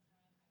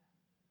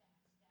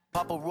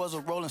Papa was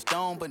a Rolling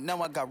Stone, but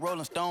now I got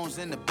Rolling Stones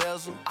in the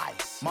bezel.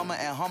 Ice. Mama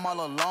at home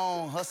all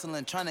alone,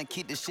 hustling, trying to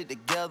keep this shit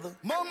together.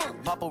 Mama.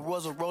 Papa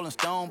was a Rolling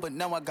Stone, but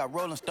now I got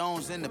Rolling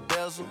Stones in the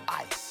bezel.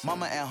 Ice.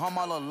 Mama at home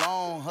all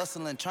alone,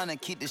 hustling, trying to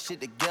keep this shit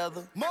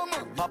together.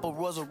 Mama. Papa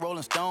was a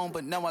Rolling Stone,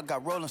 but now I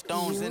got Rolling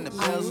Stones in the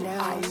bezel.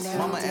 Ice.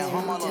 Mama at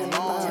home all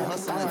alone,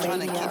 hustling,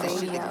 trying to keep this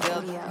shit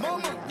together.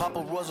 Mama.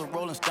 Papa was a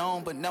Rolling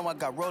Stone, but now I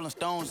got Rolling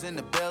Stones in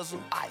the bezel.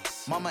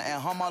 Ice. Mama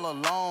at home all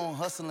alone,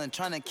 hustling,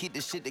 trying to keep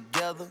this shit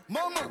together.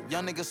 Mama.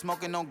 Young nigga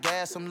smoking on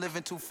gas, I'm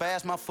living too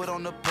fast, my foot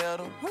on the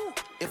pedal. Woo.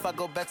 If I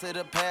go back to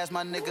the past,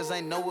 my niggas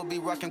ain't know we'll be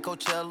rockin'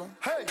 Coachella.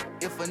 Hey.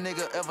 If a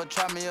nigga ever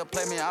try me or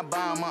play me, I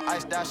buy him an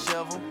iced out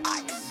shovel.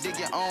 Ice. Dig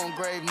your own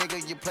grave,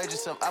 nigga, you played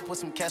yourself. I put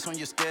some cash on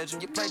your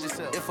schedule. You played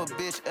yourself. If a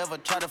bitch ever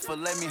try to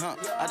fillet me,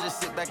 I just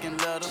sit back and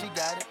let her. She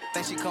got it.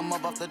 Think she come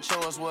up off the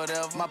chores,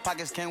 whatever. My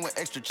pockets came with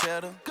extra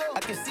cheddar. Go. I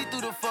can see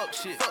through the fuck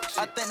shit.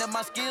 I think that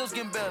my skills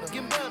getting better.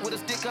 With a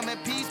stick, I'm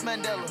at peace,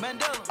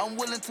 Mandela. I'm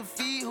willing to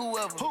feed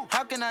whoever. Who?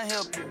 How can I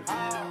help you?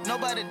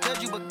 Nobody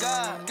judge you but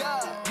God.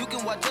 You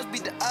can watch us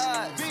beat the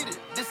odds. Beat it.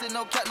 This ain't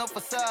no cat, no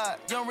facade.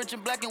 Young, rich,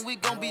 and black, and we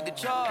gon' beat the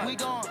charge. We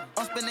gon'.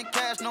 I'm spending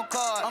cash, no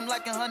card. I'm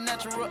liking her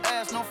natural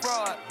ass, no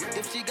fraud.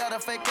 If she got a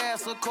fake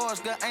ass, of course.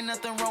 Girl, ain't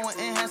nothing wrong with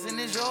enhancing,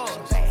 it's yours.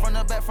 From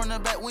the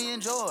back, we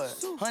enjoy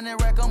it.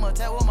 100 rack, I'ma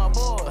tap with my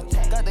boy.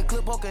 Got the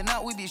clip poking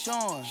out, we be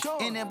showing.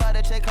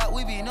 Anybody check out,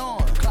 we be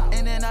knowing.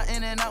 In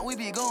and out, we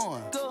be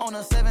going. On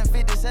a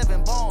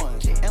 757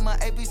 Boeing. And my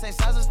AP same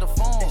size as the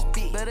phone.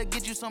 Better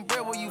get you some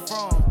bread where you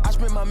from. I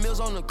spend my meals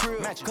on the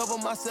crib. Cover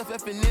myself,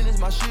 effing in is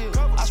my shield.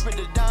 I spend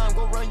the dime,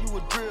 go run you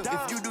a drill.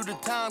 If you do the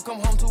time, come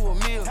home to a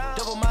meal.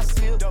 Double my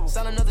seal,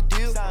 sign another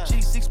deal.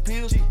 G6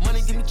 pills,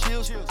 money give me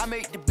chills. I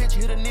make the bitch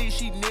hit her knees,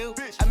 she kneel.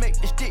 I make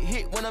the stick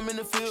hit when I'm in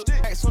the field.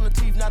 Racks on the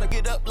teeth, not to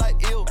get up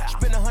like ill.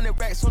 Spend 100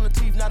 racks on the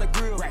teeth, not a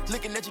grill.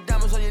 Looking at your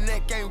diamonds on your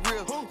neck ain't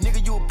real.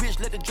 Nigga, you a bitch,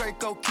 let the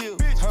Draco kill.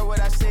 Heard what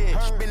I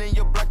said, spinning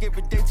your block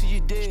every day till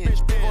you dead.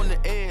 Live on the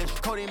edge,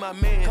 coding my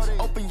meds.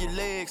 Open your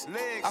legs,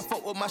 I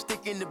fuck with my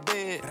stick in the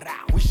bed.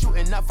 We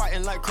shooting, not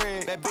fighting like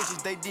Craig. Bad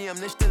bitches, they DM,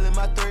 they stealing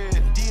my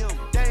thread.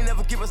 They ain't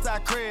never give us our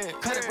cred.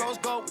 Cut it rose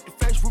gold with the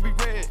face ruby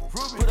red.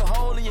 Put a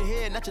hole in your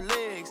head, not your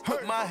legs.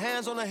 Put my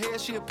hands on her head,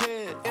 she a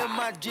ped.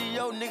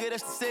 M-I-G-O, nigga,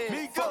 that's the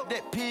said. Fuck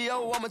that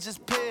P.O., I'ma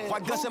just ped.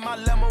 White guts in my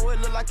Lambo,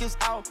 it look like it's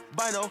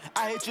albino.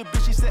 I hate your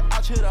bitch, she said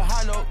ouch, hit a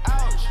high note.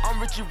 I'm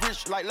rich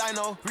like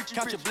Lino.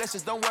 Count your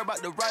blessings, don't worry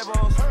about the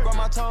rivals.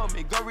 Grandma told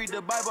me, go read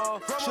the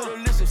Bible. Should've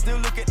listened, still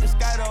look at the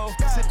sky though.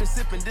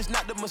 Sippin', this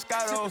not the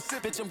Moscato.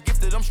 Bitch, I'm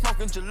gifted, I'm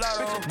smoking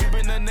gelato. We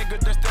been a nigga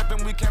that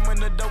steppin', we came in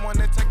the door when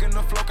they taking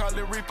the flow, call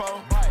it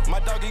repo. My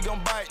doggy gon'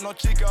 bite, no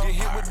Chico. Get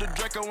hit with the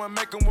Draco and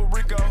make him with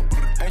Rico.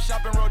 Ain't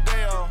shopping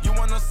Rodeo. You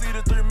wanna see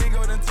the 3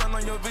 Migo, then turn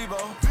on your Vivo.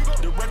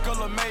 The red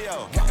color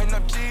mayo. Counting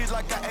up cheese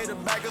like I ate a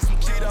bag of some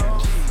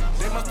Cheetos.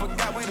 They must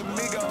forgot we the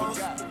Migos.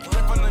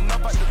 Straight from the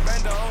north out the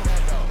bando.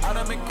 I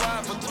done been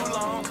quiet for too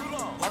long.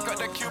 I got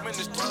that Cuban,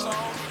 it's too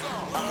long.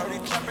 I heard he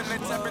trapping, they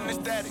tapping the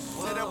static.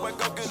 Say that way,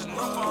 go get a new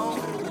phone.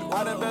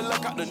 I done been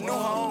look out the new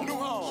home.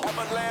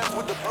 Avalanche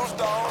with the blue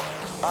stone.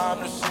 I'm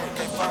the shit,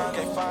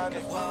 can't find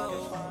it.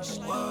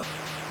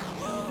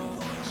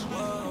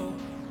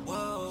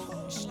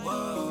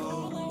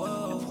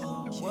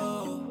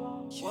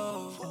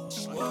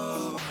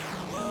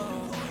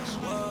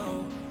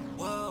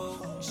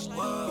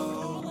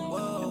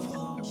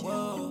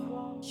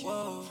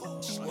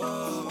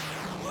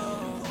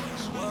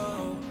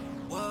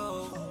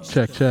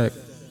 Check.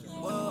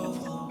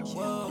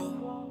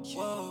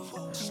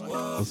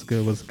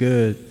 What's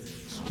good?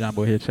 John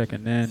Boy here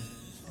checking in.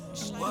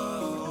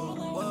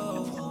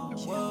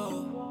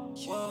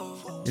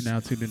 You're now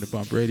tuned into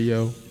Bump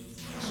Radio,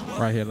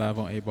 right here live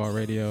on 8Ball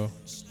Radio.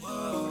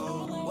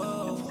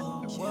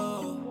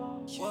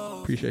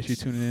 Appreciate you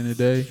tuning in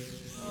today.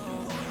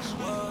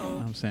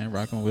 I'm saying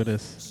rocking with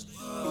us.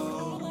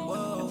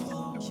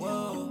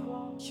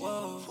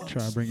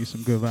 Try to bring you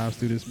some good vibes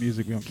through this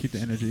music. We're gonna keep the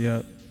energy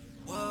up.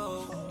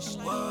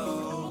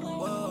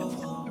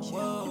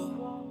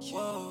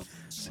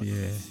 So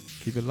yeah,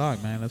 keep it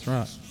locked, man. Let's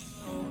rock.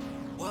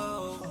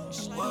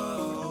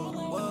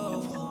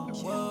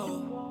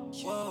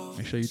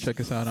 Make sure you check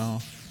us out on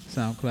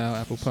SoundCloud,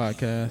 Apple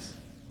Podcasts,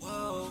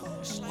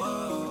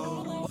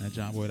 and at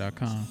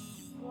johnboy.com.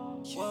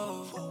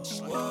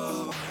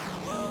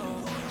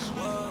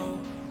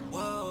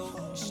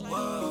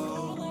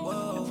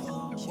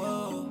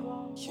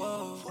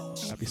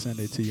 Happy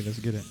Sunday to you. Let's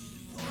get it.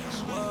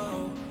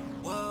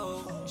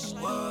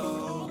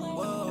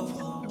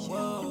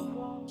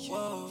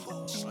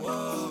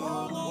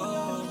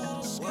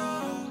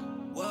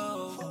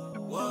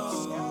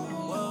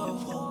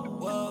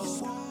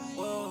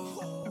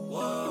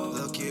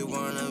 Look, you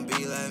wanna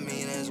be like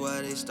me, that's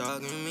why they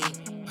stalking me.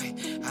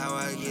 Wait, how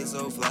I get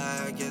so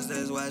fly, I guess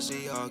that's why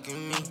she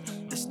hawking me.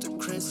 It's the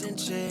crimson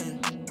chin,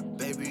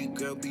 baby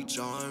girl be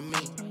charming me.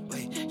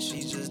 Wait,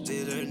 she just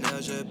did her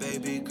nails, your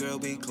baby girl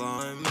be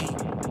clawing me.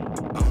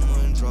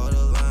 I'ma draw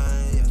the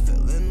line, yeah,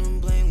 feeling them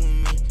blame with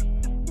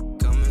me.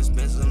 Come and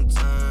spend some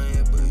time,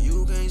 yeah, but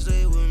you can't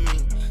stay with me.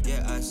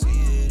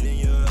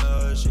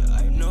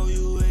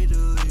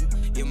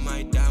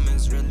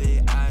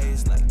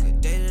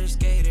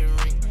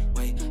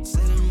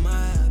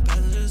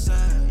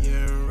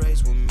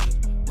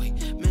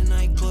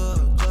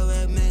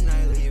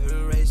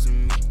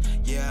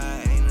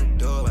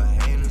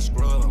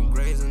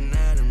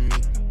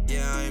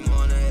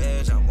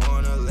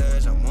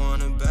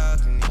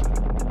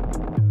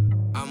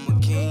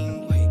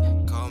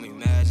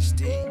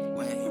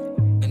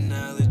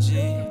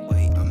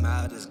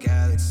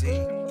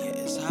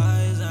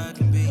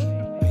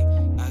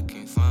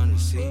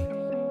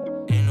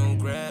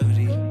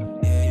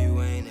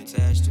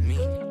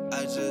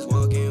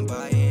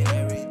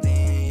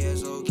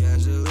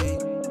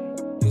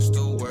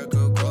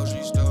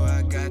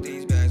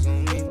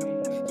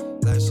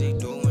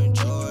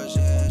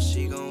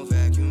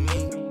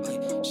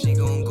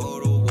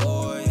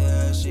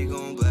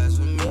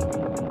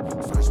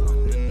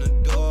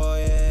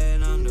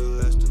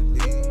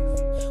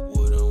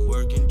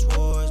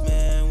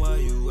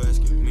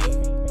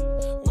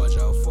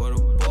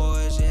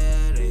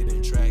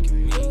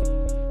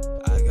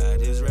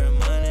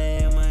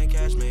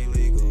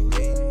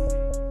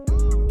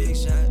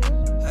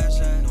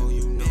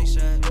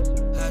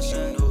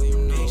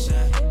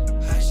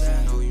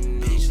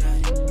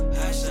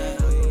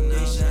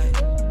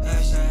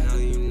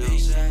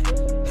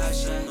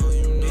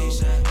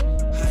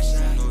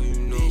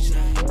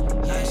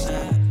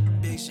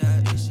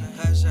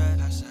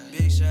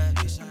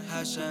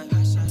 hot shot,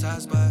 top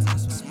spot,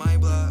 it's my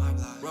block.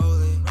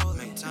 Roll it,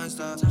 make time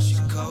stop. She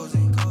cozy,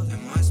 in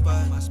my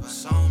spot.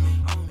 It's on me,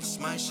 it's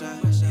my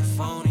shot. They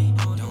phony,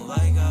 don't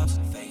like us,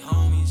 fake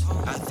homies.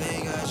 I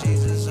think I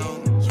Jesus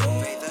on me.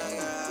 Faith I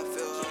got, I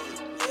feel holy.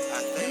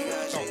 I think I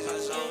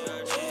Jesus on me.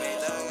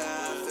 Faith I got,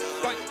 I feel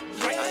holy.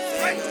 I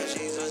think I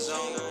Jesus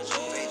on me.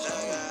 Faith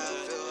I got,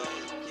 I feel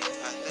holy.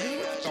 I think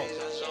I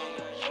Jesus on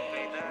me.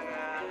 Faith I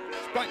got,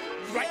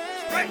 I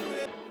feel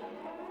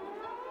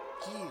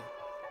holy.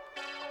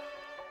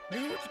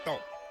 Nigga, what you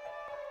thought?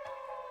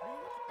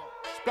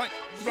 Right.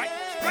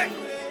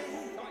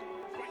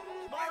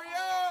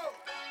 Mario!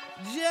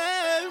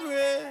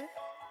 Jerry!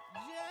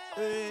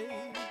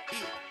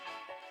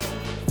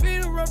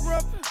 Feel the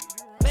rough.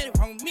 Let it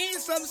from me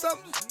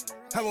something.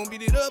 I won't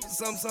beat it up or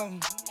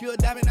something. You're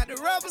diving out the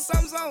rough or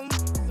something.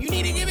 You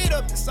need to give it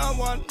up to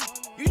someone.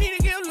 You need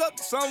to give love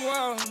to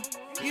someone.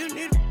 You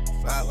need to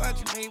find what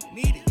you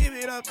need to give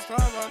it up to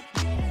someone.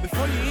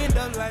 Before you end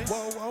up like,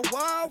 whoa, whoa,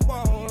 whoa,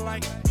 whoa,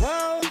 like,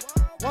 whoa,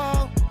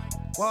 whoa,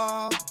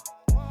 whoa,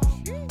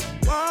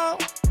 whoa,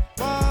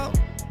 whoa,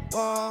 whoa,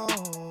 whoa,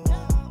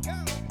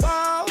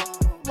 whoa,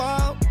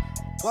 whoa,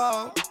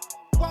 whoa, whoa.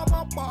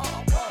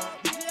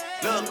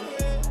 Look,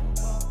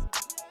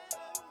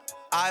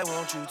 I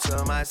want you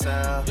to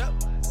myself,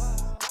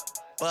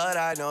 but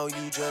I know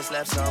you just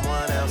left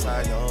someone else.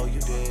 I know you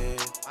did.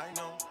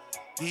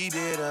 He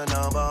did a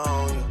number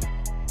on you.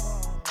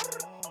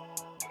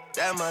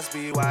 That must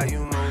be why you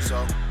move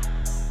so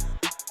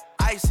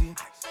icy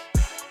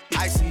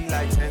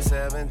like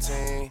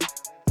 1017.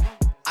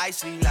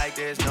 Icy like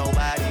there's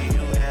nobody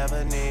you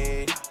ever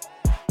need.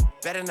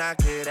 Better not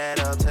get that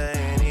up to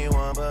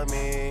anyone but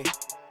me.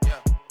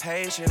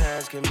 Patient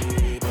as can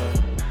be,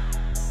 but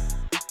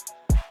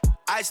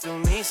I still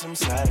need some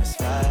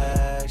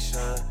satisfaction.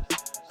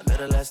 A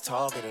little less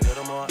talk and a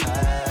little more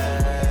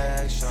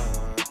action.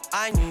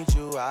 I need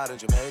you out in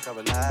Jamaica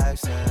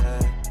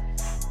relaxing.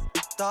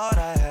 Thought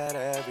I had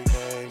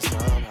everything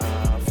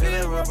somehow.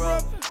 Feeling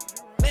rough.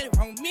 Let it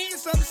from me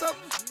something.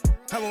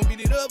 I won't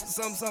beat it up or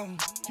something.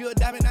 You're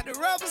diving out the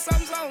rough or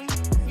something.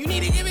 You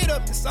need to give it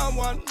up to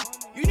someone.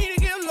 You need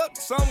to give love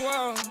to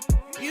someone.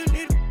 You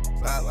need to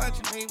find what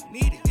you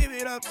need to give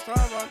it up to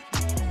someone.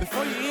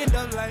 Before you end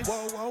up like,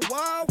 whoa, whoa,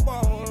 whoa,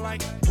 whoa,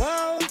 like,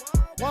 whoa,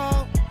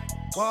 whoa,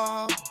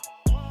 whoa,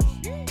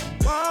 whoa,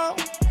 whoa,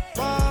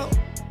 whoa,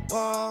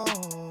 whoa,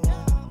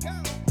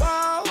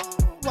 whoa,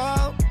 whoa,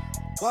 whoa,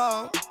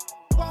 whoa.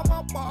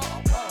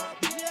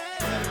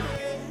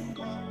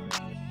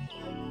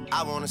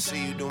 I wanna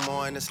see you do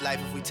more in this life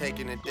if we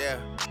taking it there.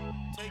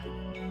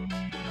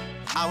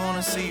 I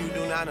wanna see you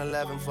do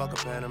 9/11, fuck a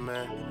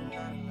Panamera.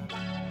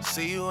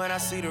 See you when I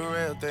see the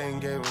real thing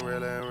getting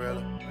realer and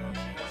realer.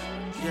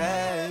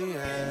 Yeah.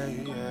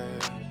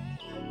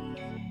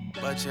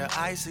 But you're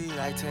icy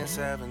like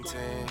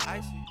 1017.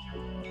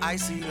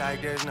 Icy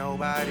like there's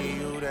nobody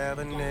you'd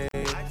ever need.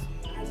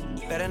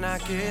 Better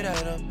not get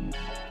that up.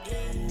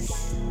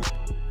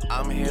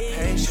 I'm here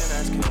patient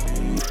as can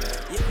be.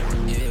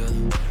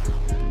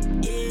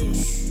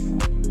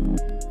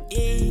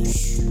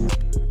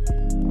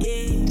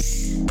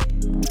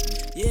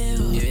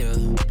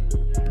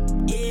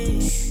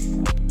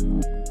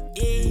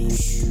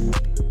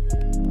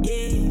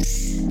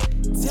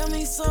 Tell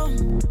me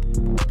something,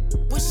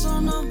 what's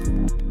your number?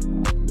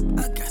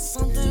 I got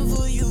something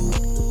for you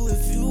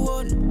if you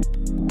want it.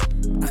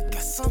 I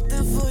got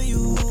something for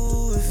you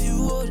if you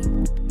want it.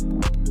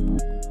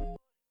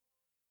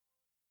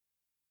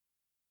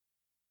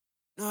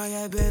 No, I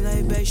got bad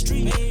like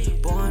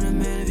Backstreet. Born a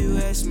man if you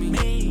ask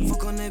me.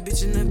 Fuck on that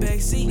bitch in the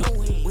backseat.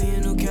 We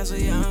in no castle,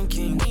 yeah, I'm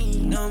king.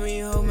 Know me,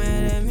 hoe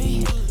mad at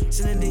me.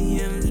 Send a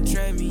DM to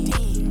trap me.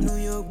 New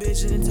York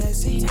bitch in a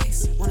taxi.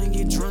 Wanna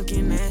get drunk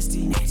and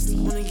nasty.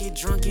 Wanna get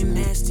drunk and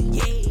nasty.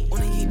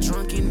 Wanna get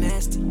drunk and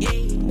nasty.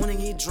 Wanna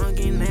get drunk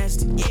and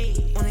nasty.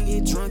 Wanna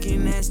get drunk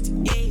and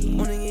nasty.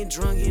 Wanna get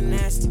drunk and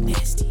nasty.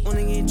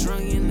 Wanna get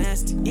drunk and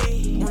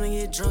nasty. Wanna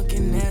get drunk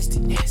and nasty.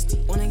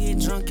 Wanna get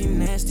drunk and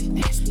nasty.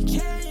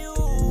 Can you?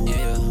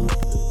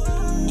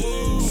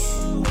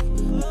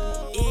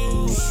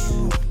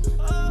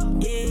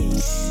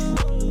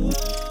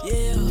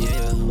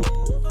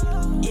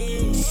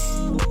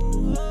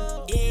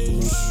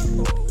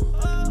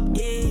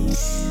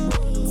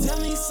 Tell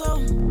me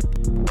something,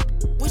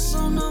 what's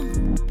your number?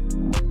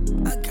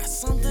 I got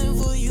something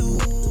for you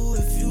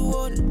if you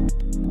want it.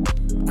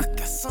 I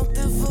got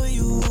something for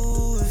you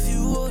if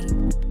you want it.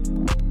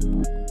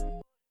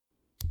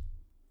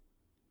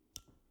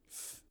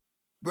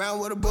 Brown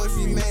with a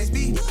boyfriend must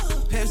be.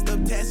 Passed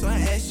up tats on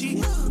her ass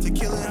cheek.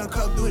 Tequila in her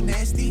cup, do it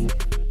nasty.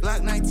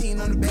 Glock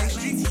 19 on the back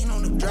street.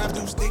 Drive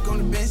through stick on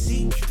the bench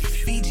seat.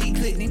 Fiji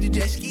click, need the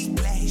jet ski.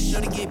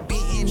 Shorty get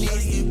beaten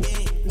nasty.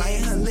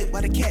 Biting her lip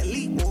while the cat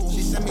leak.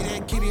 She sent me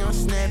that kitty on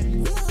Snap.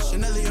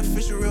 Chanel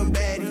official real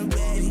baddie.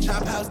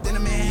 Chop house, then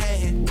in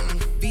Manhattan.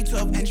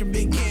 V12 engine,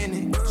 big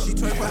cannon. She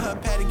twerk while her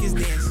paddock is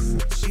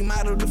dancing. She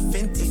modeled the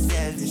Fenty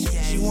Savage.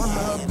 She want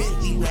her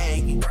Bentley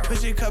wagon.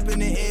 Push your cup in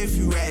the air if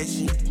you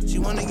ratchet. She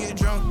wanna get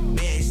drunk,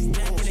 nasty.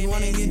 She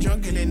wanna get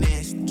drunk and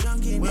nasty.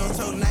 We don't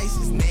talk nice,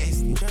 it's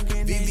nasty.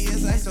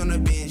 VVS ice on the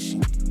bench.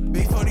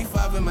 Big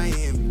 45 in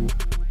Miami.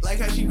 Like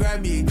how she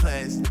grabbed me in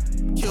class.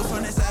 Kill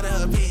from the side of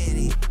her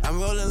panty.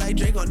 I'm rolling like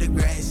Drake on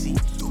Degrassi.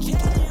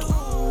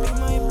 Be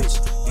my bitch,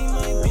 be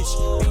my bitch,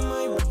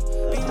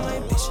 be my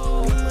bitch,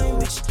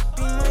 be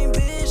my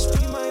bitch, be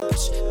my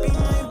bitch, be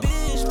my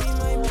bitch, be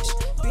my bitch,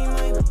 be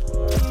my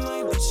bitch, be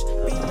my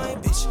bitch, be my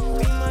bitch, be my bitch,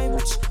 be my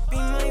bitch, be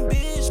my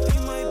bitch, be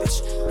my bitch.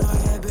 Know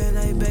I got bad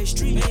like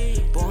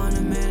Backstreet. Born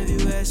a man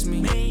if you ask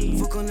me.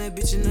 Fuck on that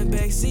bitch in the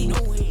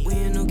backseat. We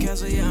ain't no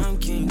castle, yeah I'm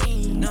king.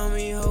 Know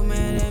me, hoe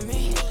mad at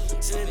me.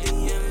 Send a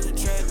DM to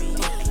trap me.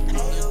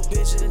 Hey, yo,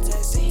 bitch in the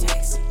taxi.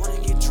 Wanna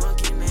get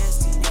drunk and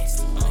nasty.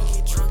 Wanna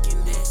get drunk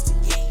and nasty.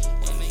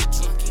 Wanna get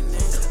drunk and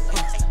nasty.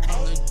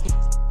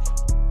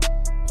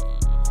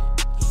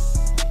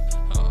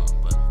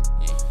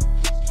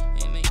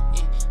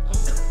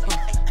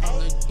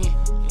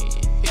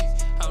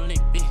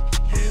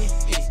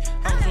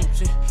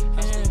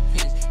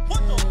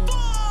 What the fuck?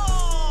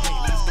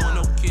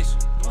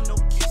 Doing no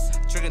kiss.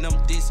 Tricking them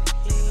dizzy.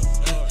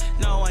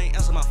 No, I ain't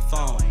answer my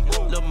phone.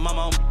 Little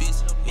mama on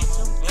busy.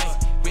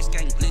 Wrist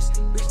gang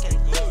glisten.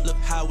 Look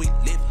how we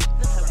live.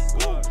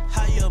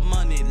 How your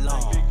money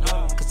long?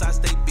 Cause I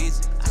stay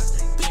busy.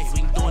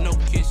 We ain't doing no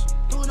kiss.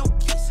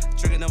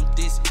 Tricking them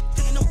dizzy.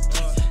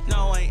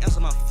 No, I ain't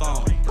answer my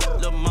phone.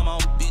 Little mama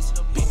on busy.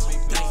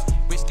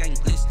 Wrist gang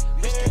glisten.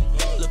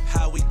 Look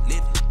how we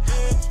live.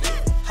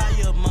 How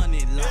your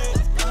money long?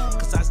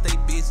 Cause I stay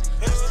busy.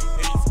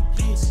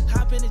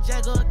 Hop in the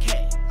Jag or a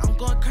cat. I'm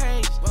going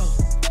crazy.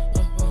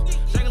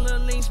 Drink a little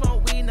lean,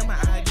 smoke weed, now my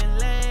eye getting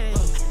laid.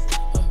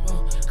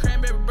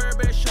 Cranberry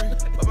Burberry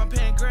shirt, but my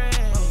pant gray.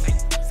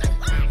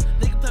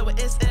 Nigga play with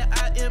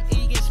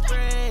SLIME, get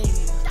sprayed.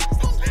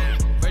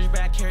 Virgin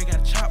bag carry,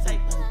 got a chop.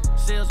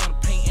 Sales on the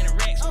paint and the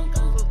racks.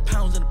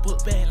 Pounds in the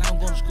book bag, like I'm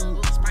going to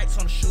school. Spikes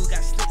on the shoe,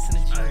 got slits in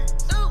the jeans.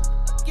 Ooh,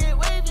 get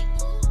wavy.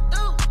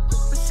 Ooh,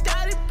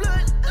 Scotty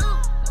blood.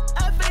 Ooh,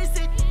 I face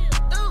it.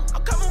 Ooh,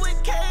 I'm coming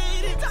with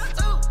Katie.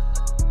 Ooh,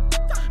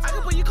 I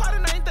can put your card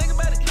and I ain't think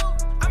about it.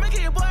 I'ma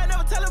get your boy, I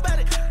never tell about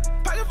it.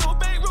 Pocket full of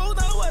bank rolls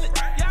on the wallet.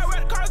 Yeah, I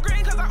ride the car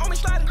green cause I own me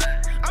sliding.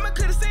 I'ma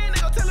clear the scene,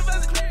 they gon'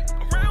 televise it.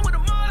 Around with the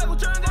mall like with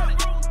John got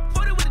it.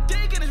 40 with a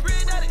dick and it's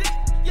real daddy.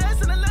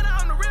 Yes, in Atlanta,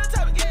 I'm the real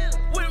topic.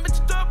 With a bitch,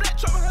 throw black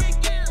trouble her.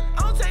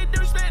 I don't take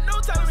disrespect, no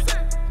time.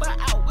 But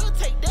I will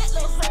take that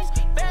little host.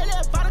 Bad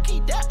little bottle,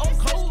 keep that on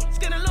cold.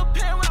 Skin a little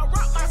pan when I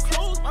rock my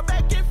clothes. My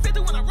back get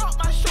 50 when I rock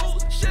my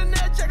shoes.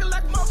 Chanel jacket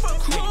like a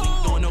motherfucker We cool.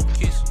 ain't doing no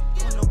kiss.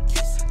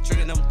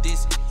 Tricking them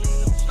dizzy.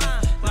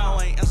 No,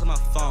 I ain't answer my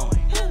phone.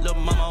 Little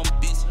mama on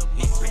busy.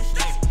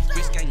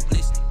 Wrist gang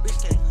glisten.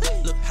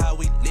 Look how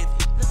we live.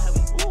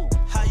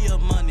 How your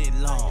money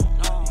long?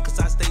 Cause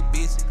I stay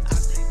busy.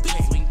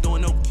 We ain't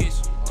doing no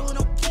kiss.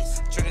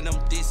 Tricking them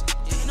dizzy.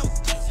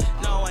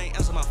 No, I ain't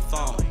answer my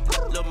phone.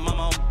 Little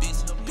mama on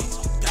busy.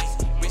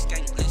 Wrist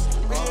gang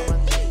glisten.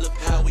 Look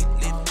how we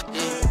live.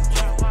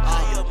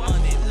 How your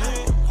money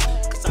long?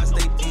 Cause I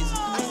stay busy.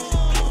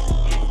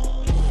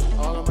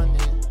 All of my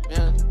niggas,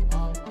 man.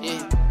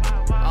 Yeah.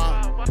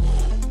 All of my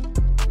niggas,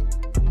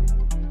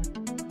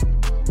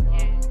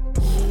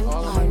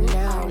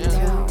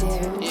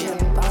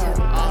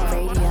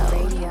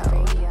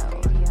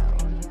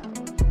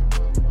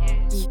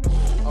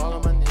 all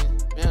of my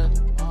niggas, man.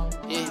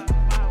 Yeah.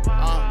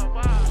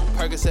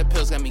 Percocet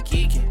pills got me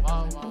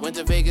geeking. Went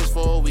to Vegas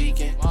for a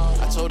weekend.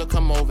 I told her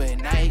come over at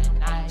night.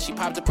 She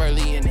popped up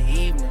early in the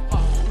evening.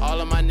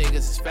 All of my niggas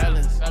is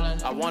felons.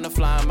 I wanna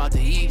fly him out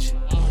to Egypt.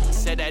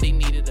 Said that he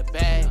needed a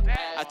bag.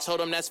 I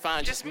told him that's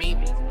fine, just meet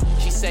me.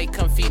 She say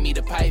come feed me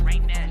the pipe.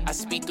 I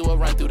speed through her,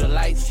 run through the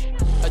lights.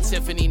 A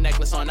Tiffany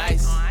necklace on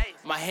ice.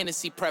 My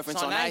Hennessy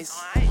preference on ice.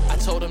 I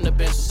told him the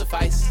Benz will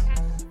suffice.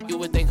 You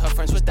would think her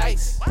friends was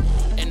dice.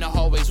 In the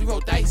hallways we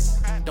roll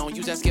dice. Don't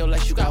use that skill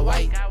unless you got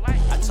white.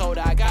 I told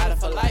her I got her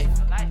for life.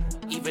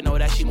 Even though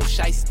that she move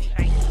shiesty.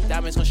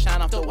 Diamonds gon'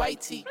 shine off the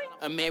white tee.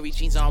 A Mary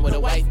jeans on with a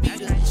wife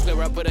beater.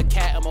 Square up with a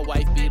cat, I'm a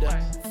wife beater.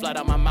 Flood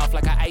out my mouth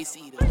like an ice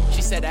eater.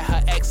 She said that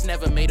her ex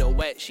never made her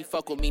wet. She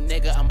fuck with me,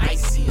 nigga, I'm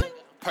icier.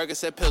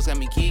 Percocet pills got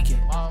me geeking.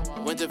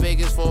 Went to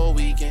Vegas for a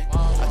weekend.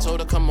 I told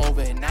her come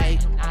over at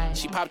night.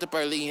 She popped up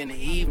early in the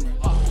evening.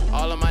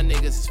 All of my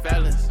niggas is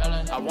felons.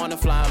 I wanna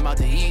fly him out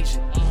to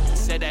Egypt.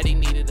 Said that he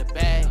needed a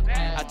bag.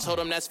 I told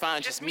him that's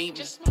fine, just meet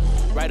me.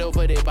 Right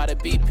over there by the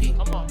BP.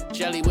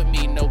 Jelly with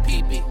me, no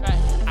pee-pee.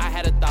 I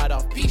had a thought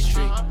off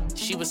Peachtree.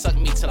 She would suck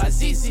me till I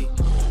ZZ.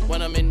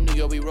 When I'm in New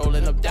York, we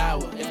rolling up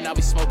Dower. If not,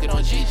 we smoking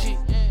on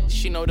GG.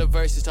 She know the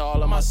verses to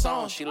all of my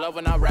songs. She love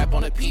when I rap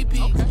on a PP.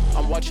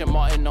 I'm watching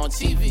Martin on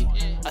TV.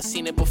 I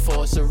seen it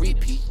before, it's a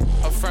repeat.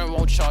 Her friend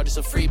won't charge, it's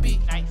a freebie.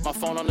 My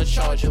phone on the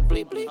charger,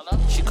 bleep bleep.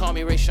 She call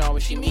me Ray Sean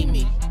when she meet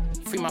me.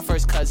 Free my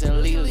first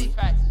cousin, Lily.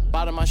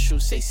 Bottom my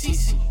shoes say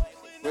Cece.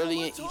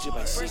 Really in Egypt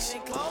by Cece.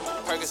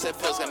 Percocet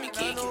pills got me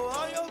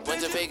geeking.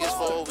 Went to Vegas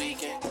for a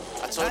weekend.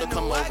 I told her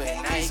come over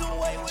at night.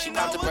 She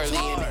popped up early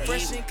in the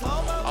evening.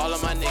 All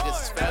of my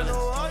niggas is felons.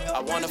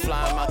 I wanna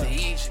fly him out to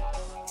Egypt.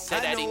 Say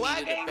that he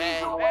needed a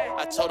bag.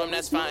 I told him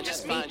that's fine,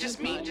 just me.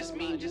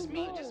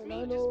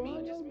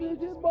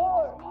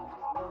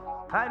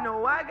 I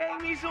know I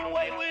gained me some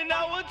weight when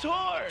I was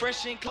torn.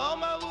 Fresh and clean,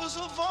 my boots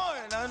so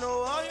foreign. I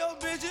know all your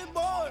bitches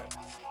bored.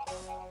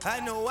 I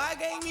know I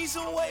gained me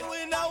some weight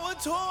when I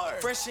was torn.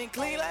 Fresh and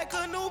clean like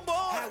a newborn.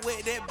 I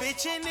wet that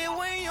bitch and it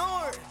went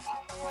yours.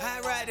 I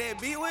ride that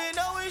beat with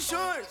no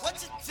insurance.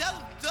 What you tell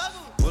him,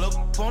 Double? Pull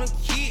up on a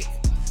kid.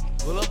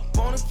 Pull up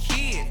on a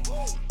kid.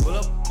 Pull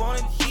up on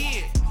a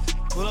kid.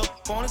 Pull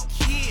up on a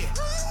kid.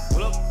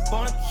 Pull up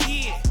on a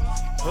kid.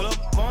 Pull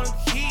up on a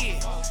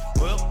kid.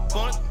 Pull up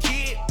on a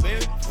kid,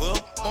 baby. Pull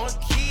up on a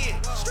kid.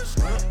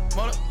 Pull up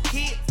on a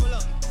kid. Pull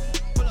up,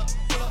 pull up, pull up.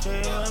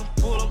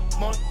 Pull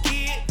up on a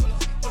kid.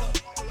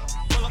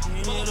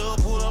 Pull up,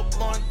 pull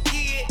up on a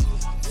kid.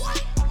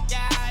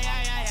 Yeah.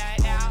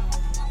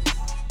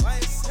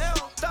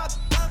 Myself,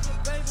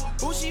 baby.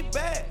 Who she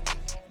bad?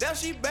 Damn,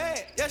 she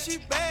bad. Yeah, she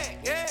bad.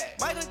 Yeah.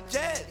 Michael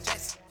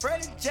Jackson,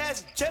 Freddie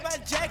Jackson, check my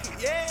jacket.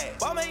 Yeah.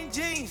 Balmain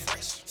jeans,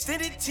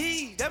 extended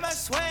tee. That my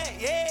swag.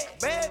 Yeah.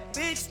 Bad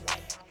bitch.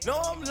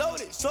 Know I'm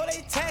loaded, so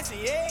they taxing.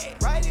 Yeah.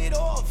 Write it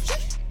off.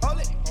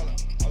 Hold it.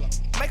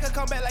 Make her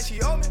come back like she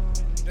owe me.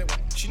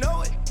 She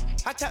know it.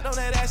 I tapped on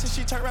that ass and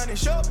she turned around and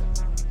showed me.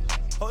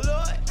 Oh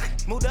Lord.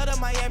 Moved out of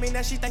Miami,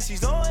 now she thinks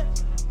she's on.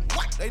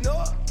 What? They know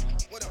her.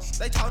 What else?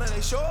 They told her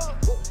they sure.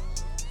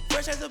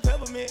 Fresh as a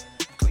peppermint.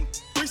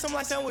 Some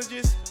like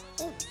sandwiches.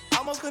 Ooh,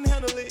 almost couldn't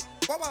handle it.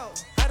 Wow.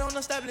 I don't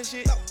establish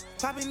it. No.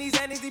 Popping these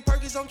annies, these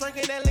perkins, I'm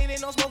drinking that lean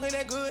and I'm smoking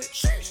that good.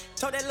 Sheesh.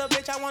 Told that little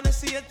bitch I wanna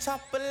see her top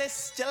of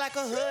list, just like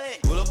a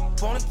hood. Pull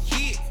up on a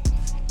kid.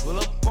 Pull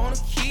up on a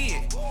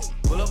kid.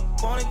 Pull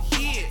up on a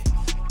kid.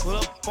 Pull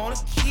up on a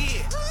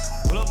kid.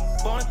 Pull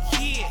up on a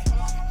kid.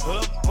 Pull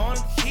up on a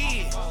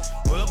kid.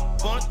 Pull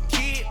up on a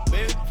kid,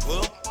 baby. Pull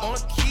up on a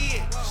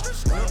kid.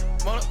 Pull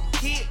up on a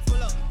kid.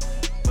 Pull up.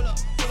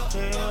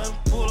 Pull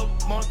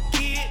up on a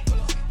kid.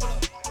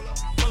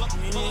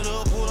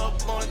 Pull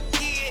up on a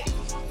kid.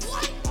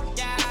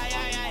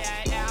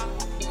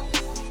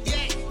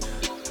 Yeah.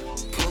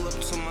 Pull up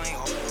to my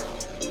home.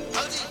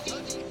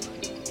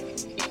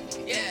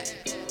 Yeah.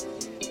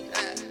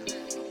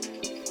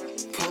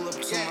 Pull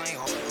up to my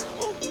home.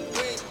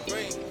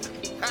 Green.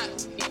 Hot.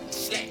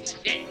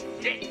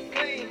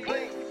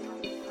 Clean.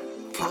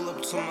 Pull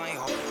up to my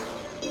home.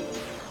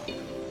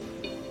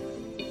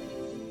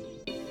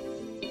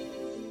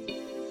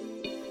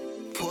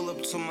 Pull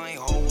up to my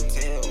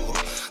hotel.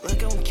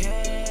 Like I'm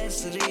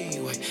Cassidy.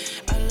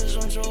 Wait, I just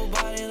want your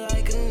body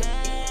like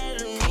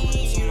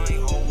anatomy. To my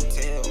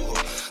hotel.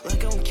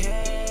 Like I'm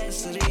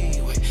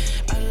Cassidy. Wait,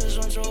 I just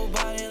want your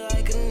body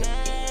like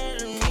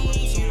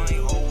anatomy. To my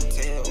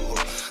hotel.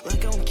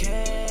 Like I'm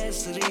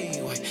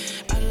Cassidy. Wait,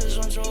 I just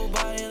want your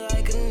body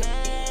like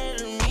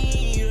anatomy.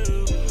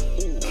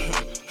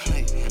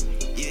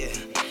 Yeah.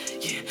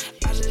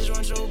 I just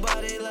want your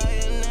body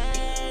like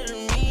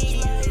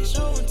anatomy. Like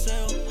show and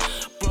tell.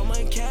 Brought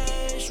my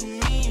cash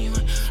with me.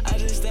 I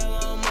just got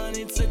my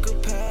money to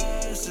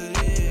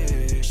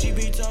capacity. She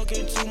be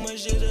talking too much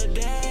shit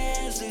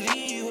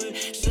audacity.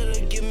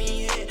 Should've give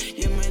me hit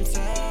your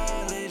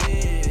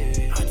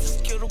mentality. I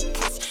just killed a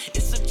puss,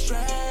 it's a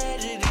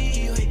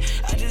tragedy.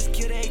 I just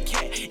killed that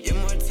cat,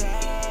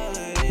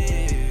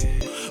 immortality.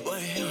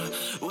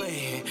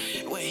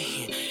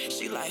 Wait.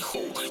 She like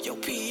who? Yo,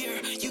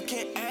 Pierre, you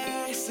can't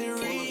ask it.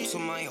 Pull up to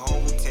my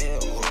hotel,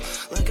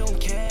 like I'm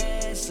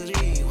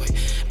Cassidy. Wait,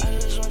 I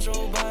just want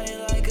your body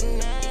like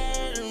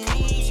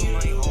anatomy. To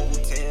my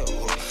hotel,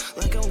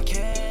 like I'm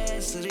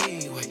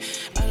Cassidy. Wait,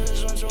 I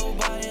just want your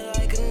body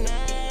like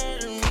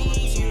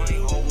anatomy. To my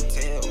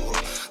hotel,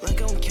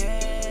 like I'm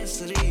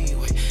Cassidy.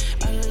 Wait,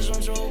 I just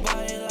want your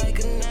body like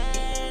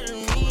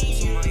anatomy.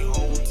 To my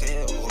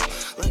hotel,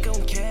 like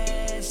I'm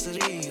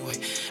Cassidy. Wait,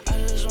 I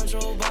just want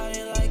your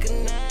body like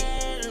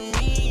anatomy.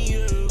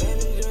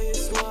 Baby girl, you're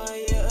smart,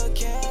 you're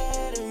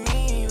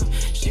academy.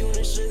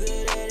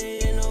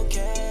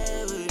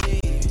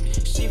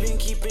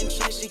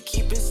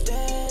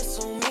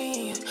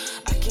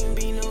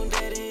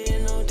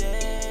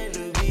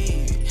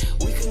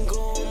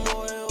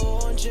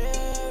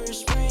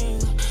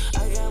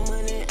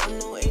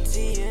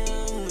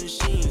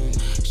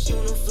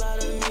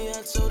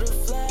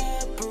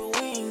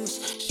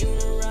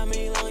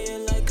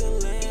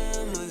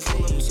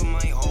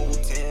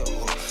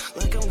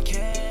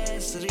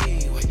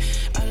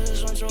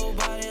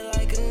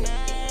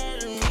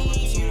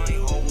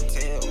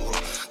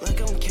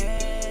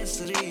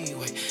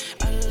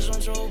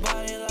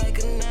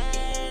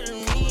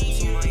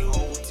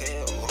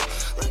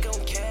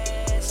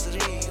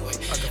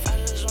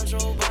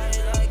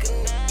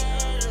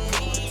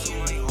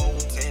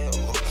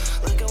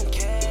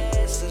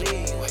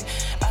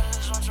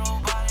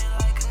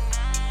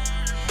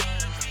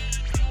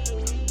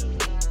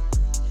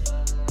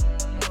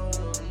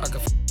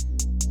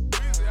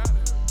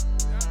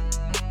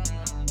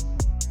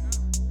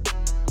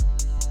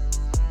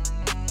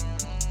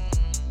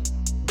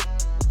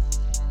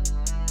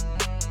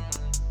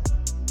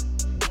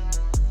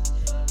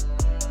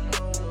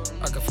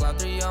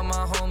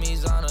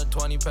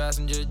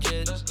 passenger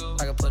jet.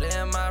 I can put it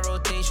in my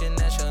rotation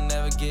that she'll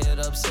never get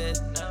upset.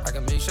 I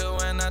can make sure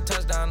when I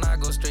touch down, I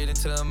go straight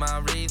into my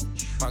wreath.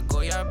 My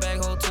Goyard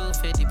bag hold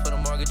 250, put a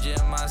mortgage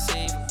in my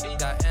safe.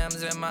 Got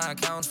M's in my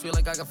accounts, feel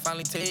like I can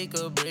finally take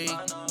a break.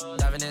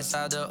 Diving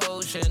inside the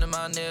ocean and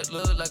my neck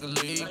look like a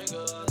leak.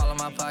 All of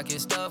my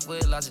pockets stuffed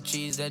with lots of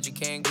cheese that you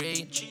can't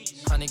grade.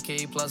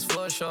 100K plus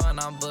for sure, and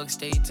I'm booked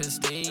state to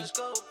state.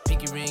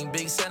 Pinky ring,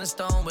 big center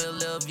stone with a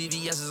little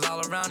VVS's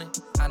all around it.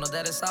 I know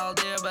that it's all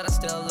there, but I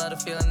still love the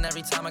feeling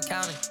every time I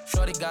count it.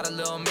 Shorty got a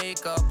little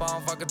makeup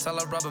on, fuck her, tell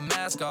her rub a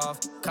mask off.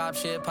 Cop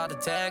shit, pop the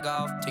tag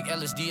off, take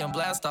LSD and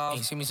blast off.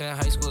 Ain't see me since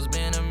high school's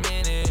been a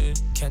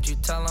minute. Can't you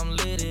tell I'm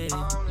lit it?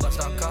 Bust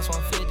out cost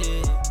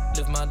 150.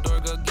 Lift my door,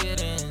 go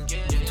get in.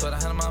 Get to it, I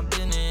handle my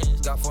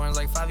business. Got foreigns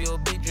like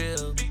 5-year-old big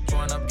drill.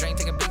 Pouring up drink,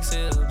 taking big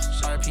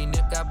sips. RP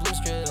nip got blue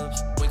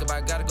strips. Wake up,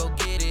 I gotta go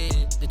get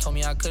it. They told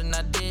me I couldn't,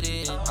 I did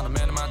it. I'm the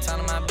man of my time,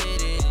 and my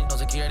bid. No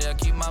security, I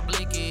keep my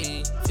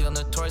blicky. Feel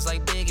notorious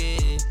like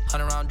Biggie.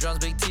 100 round drums,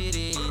 big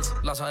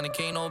titties. Lost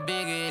 100K, no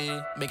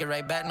biggie. Make it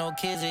right back, no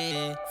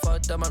kizzy.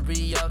 Fucked up my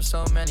re-up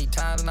so many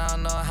times, and I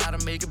don't know how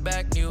to make it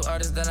back. New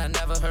artists that I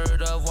never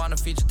heard of. Want a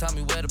feature, tell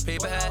me where the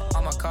paper at.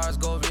 All my cars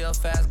go real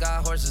fast,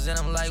 got horses in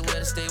them like where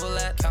the stable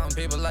at. Counting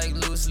paper like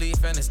loose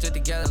leaf, and they stick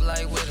together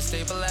like where the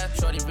staple at.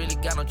 Shorty really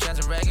got no chance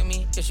of ragging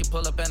me. If she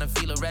pull up and I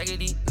feel a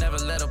raggedy, never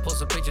let her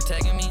post a picture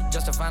tagging me,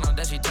 just to find out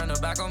that she turned her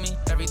back on me.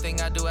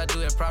 Everything I do it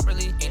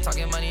properly. Ain't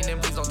talking money, then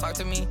please don't talk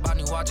to me. Bought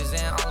new watches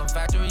and all in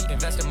factory.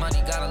 Invested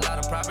money, got a lot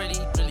of property.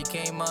 Really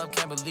came up,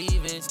 can't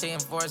believe it. Staying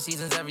 4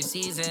 seasons every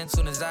season.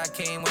 Soon as I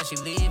came, when she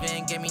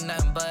leaving, gave me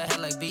nothing but head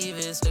like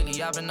Beavis.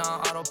 Lately I've been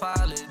on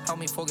autopilot. Help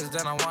me focus,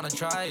 then I wanna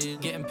try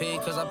it. Getting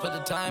paid cause I put the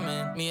time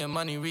in. Me and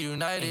money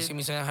reunited. Ain't see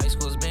me saying high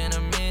school's been a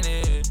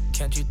minute.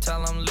 Can't you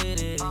tell I'm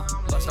lit it?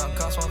 Bust out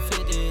cost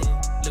 150.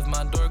 Lift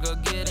my door, go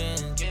get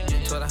in. Get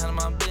to it, I handle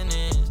my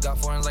business. Got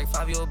foreigns like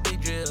 5-year-old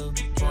big drill.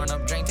 Pouring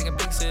up drink, taking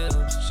big sips.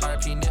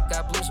 RP nip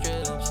got blue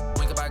strips.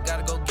 Wake up, I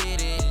gotta go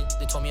get it.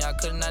 They told me I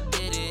couldn't, I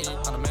did it.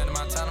 I'm the man of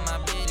my time, and my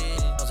bid.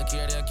 No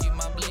security, I keep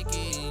my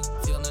blicky.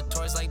 Feel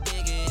notorious like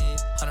Biggie.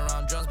 100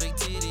 round drums, big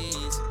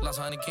titties. Lost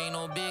 100K,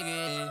 no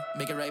biggie.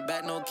 Make it right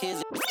back, no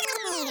kids.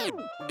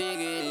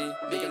 Biggie,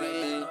 make it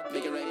right back,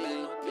 make it right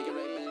back, make it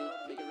right back.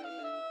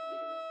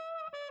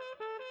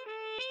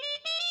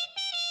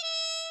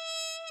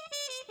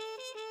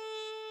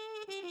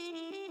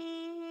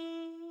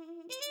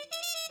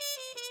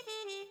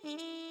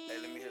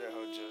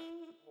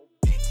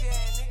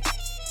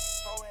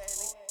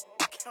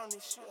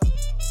 This shit up,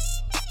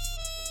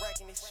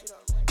 racking this shit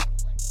up.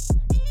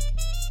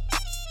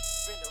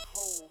 Spend the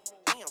whole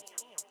ticket.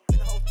 You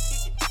know what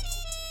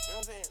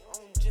I'm saying?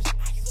 I'm just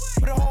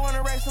put a whole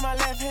 100 racks in my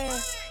left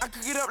hand. I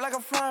cook it up like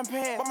a frying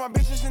pan. But my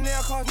bitches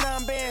Chanel cost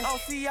 9 bands. I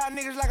don't see y'all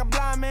niggas like a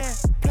blind man.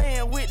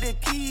 Playing with the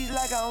keys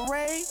like I'm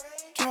Ray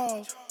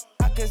Charles.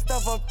 I can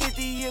stuff a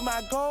 50 in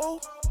my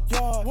gold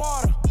yard.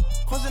 Water,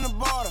 crossing the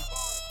border,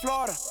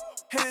 Florida,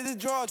 headed to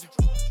Georgia.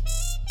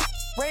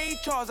 Ray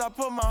Charles, I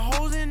put my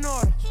hoes in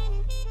order.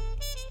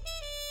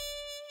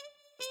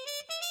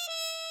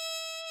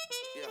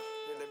 Yeah,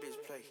 let that bitch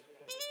play.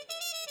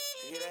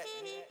 You hear that?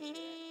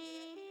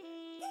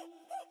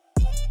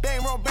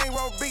 Bang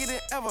roll, bigger than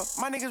ever.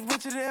 My niggas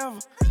richer than ever.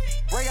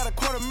 Ray got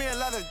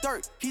 $250,000 out of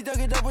dirt. He dug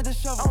it up with a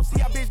shovel. I don't see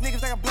y'all bitch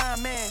niggas like a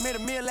blind man. Made a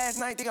meal last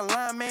night, think a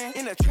lineman.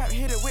 In the trap,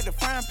 hit it with the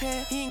frying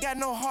pan. He ain't got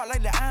no heart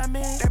like the Iron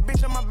Man. That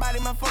bitch on my body,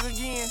 my fuck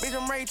again. Bitch,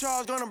 I'm Ray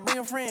Charles, gonna bring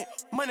a friend.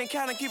 Money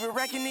counting, keep it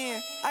racking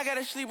in. I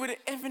gotta sleep with it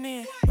effing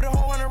in. Put a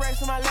whole 100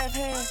 racks in my left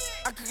hand.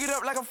 I cook it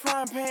up like a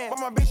frying pan. But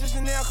my bitches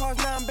Chanel cost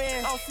 9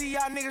 bands. I don't see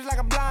y'all niggas like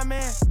a blind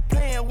man.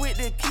 Playing with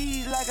the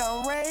keys like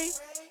I'm Ray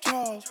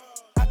Charles.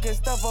 I can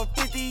stuff a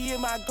 50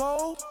 in my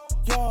gold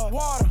yard.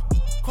 Water,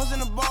 crossing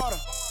the border,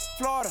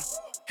 Florida,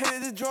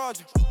 headed to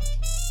Georgia.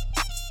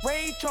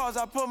 Ray Charles,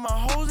 I put my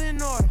hoes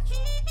in order.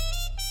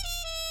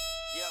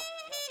 Yeah,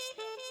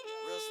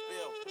 real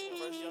spill.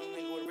 First young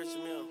nigga with a rich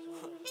meal.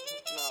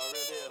 Nah,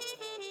 real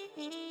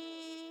deal.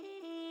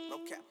 No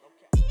cap.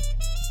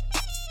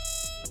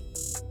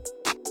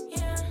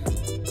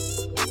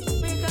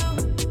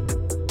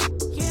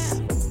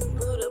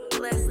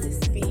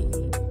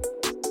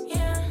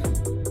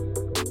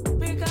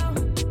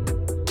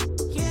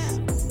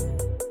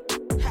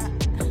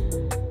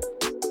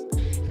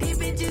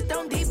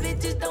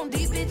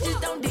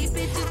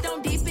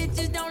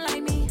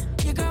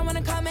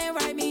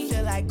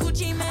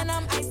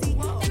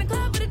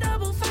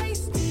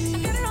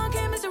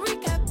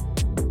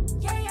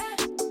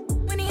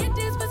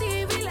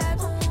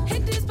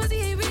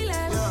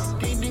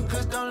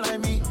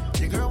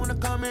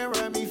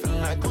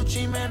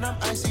 Man, I'm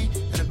icy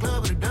in the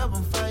club with a double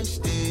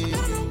feisty. I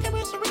don't care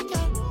what's a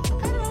recap.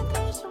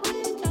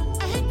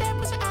 I hate that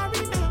pussy,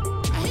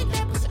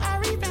 I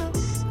rebound.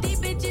 These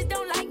bitches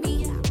don't like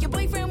me. Your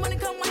boyfriend wanna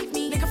come wife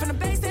me. Nigga from the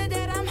base said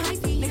that I'm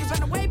hyphy. Niggas from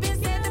the way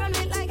been said that I'm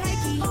lit like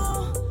Hikey.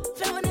 Oh,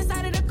 flowing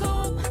inside of the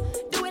coupe.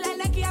 Do it like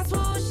Nike, I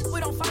swoosh. We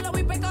don't follow,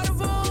 we break all the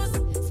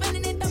rules.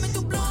 Spending and thumbing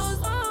through blues.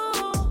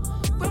 Oh,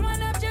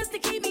 growing up just to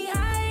keep me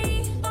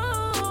high.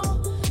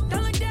 Oh,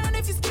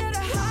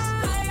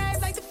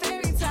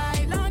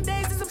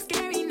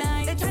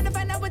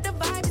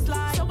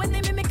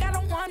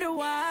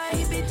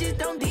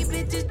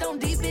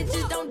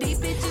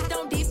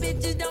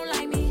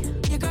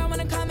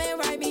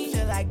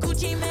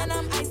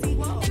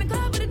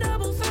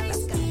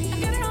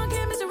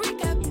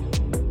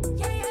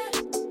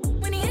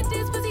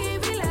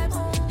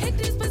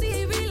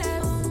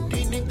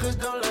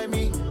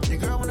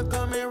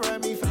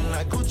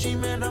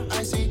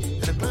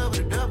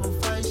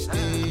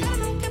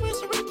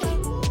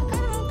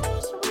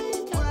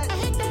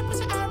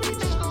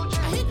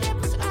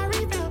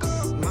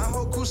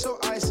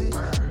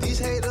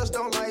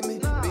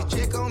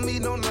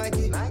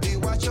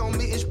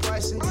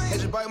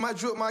 my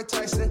drip, Mike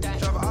Tyson.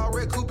 Drive an all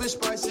red coupe, it's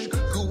spicy.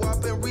 Goo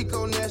up and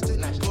Rico nasty.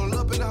 Pull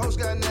up and the house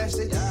got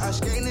nasty. I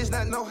skating is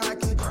not no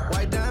hockey.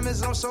 White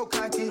diamonds, I'm so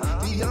cocky.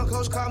 The young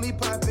coach call me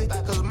Poppy.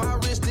 Cause my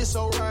wrist is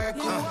so rocky.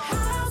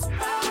 House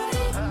party.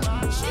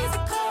 She's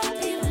a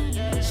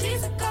goalkeeper.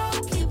 She's a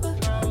goalkeeper.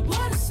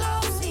 What a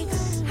soul seeker.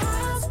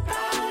 House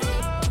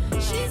party.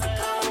 She's a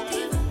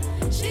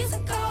goalkeeper. She's a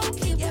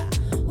goalkeeper.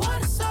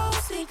 What a soul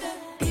seeker.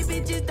 These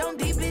bitches don't,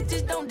 these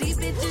bitches don't, these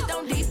bitches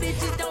don't, these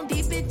bitches don't,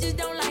 these bitches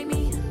don't like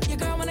me. Your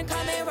girl wanna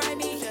come and ride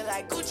me. Feel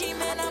like Gucci,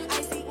 man, I'm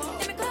icy.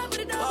 In the club with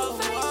a double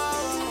face.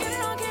 Get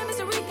it on camera, it's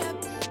a recap.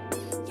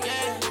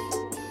 Yeah.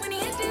 When he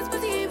hit this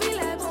pussy, he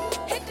relapse.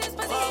 Hit this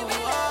pussy, he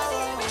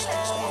relapse.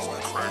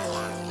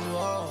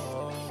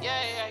 Yeah.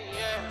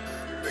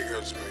 Big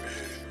ups, big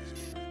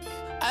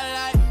I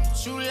like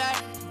what you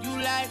like, you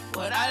like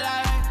what I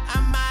like. I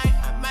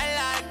might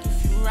like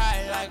if you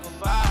ride like a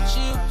vibe.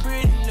 She a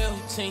pretty little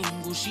team,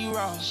 Gucci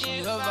raw, she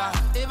a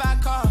vibe. If I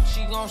call,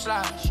 she gon'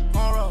 slide, she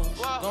gon' roll,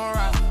 she gon'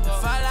 ride.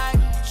 If I like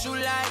what you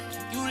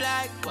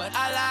like what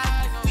I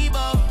like. We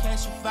both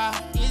catch a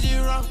vibe. Is it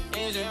wrong?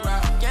 Is it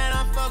right? Can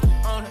I fuck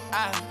on the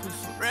island? Put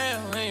for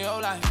real in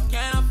your life.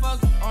 Can I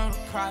fuck on the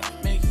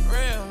private? Make it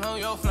real on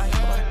your flight.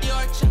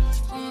 Your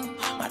chips,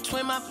 my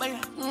twin, my baby,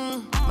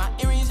 my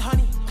earrings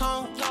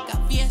honeycomb.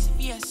 Got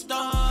VS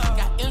stone.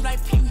 Got M's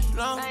like Pee Wee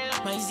Long.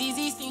 My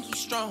ZZ think you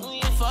strong.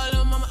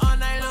 Follow mama all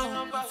night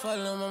long.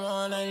 Follow mama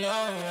all night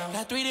long.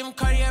 Got 3 different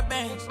Cartier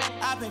bags.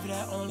 I pay for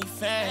that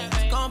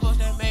OnlyFans. Gon' post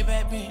that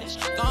Maybach bitch.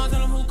 Gon'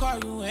 tell them who car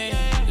you in.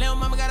 Little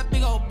mama got a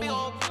big old booty.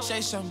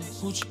 Say something,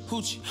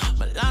 hoochie.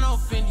 Milano,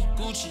 Fendi,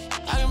 Gucci.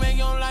 I can make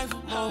your life a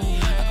movie.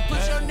 I can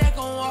put your neck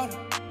on water.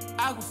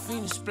 I can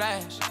feel the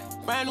splash.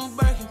 Brand new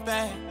Birkin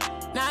bag.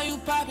 Now you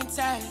poppin'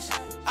 tags.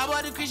 I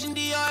bought the Christian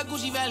Dior,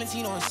 Gucci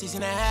Valentino in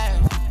 6.5.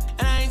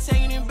 And I ain't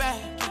taking it back.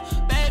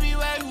 Baby,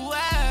 where you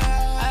at?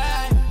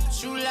 I like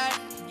what you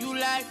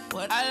like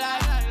what I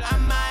like. I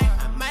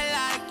might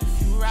like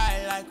if you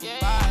ride like a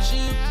vibe. She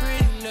a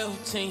pretty little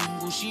team,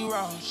 Gucci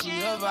raw, she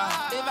a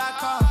vibe. If I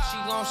call, she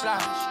gon'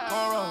 slide, she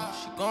gon' roll,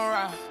 she gon'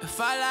 ride. If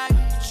I like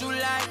what you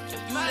like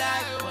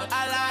what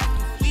I like.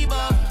 We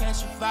both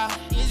catch a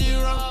vibe. Is it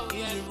wrong?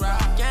 Is it right?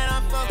 Can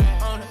I fuck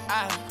on the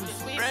island? Put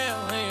for real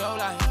in your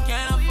life.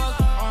 Can I fuck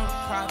on the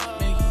private?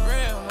 Make it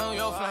real on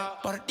your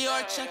flight. Bought a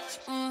Dior check,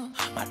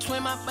 my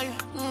twin, my baby,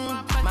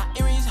 my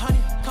earrings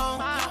honeycomb.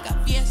 Got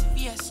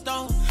VS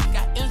stone.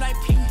 Got M's like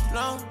Pee Wee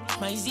Long.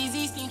 My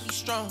ZZ think you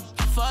strong.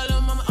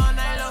 Follow mama all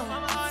night long.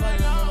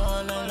 Follow mama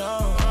all night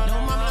long.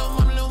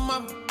 Little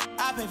mama.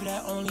 I pay for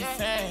that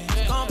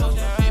OnlyFans. Gon' post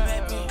that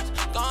Maybach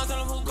bitch. Gon' tell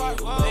them who car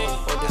you in.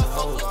 Fuck this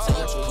hoe, I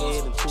got your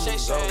head and 2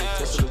 minutes old.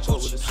 Tesla the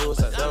choke with the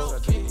suicide door.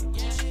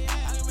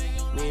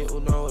 Me and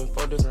Uno and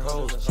 4 different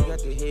hoes. She got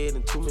the head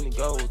and 2 minutes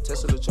gold.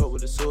 Tesla the choke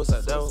with the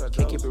suicide door.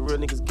 Can't keep it real,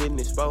 niggas getting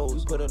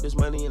exposed. Put up this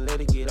money and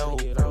let it get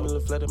old. I'm a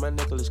flooded, my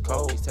necklace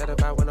cold.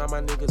 Satisfied when all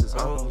my niggas is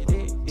home.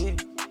 Yeah.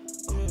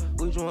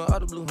 We doing all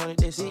the blue honey,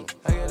 that's it.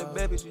 I got a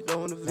bad bitch, we don't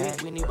want to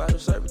vet. We need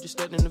bottles served, we just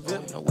stepped in the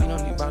VIP. No, we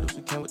don't need bottles,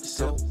 we came with the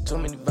sip. Too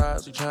many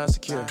vibes, we trying to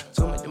secure.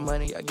 Too much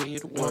money, I give you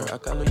the word. I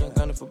call a young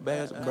gunner for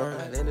bags of bird.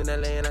 I land in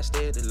that land, I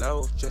stay at the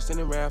low. Dressed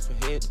around from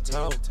head to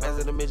toe. As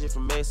in a midget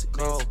from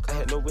Mexico. I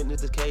had no witness,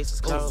 the case is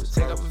closed.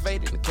 Take up a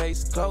fade in the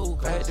case is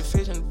cold. I had the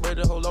fish and bread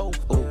the whole loaf.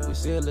 Ooh, we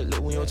still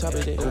look we on top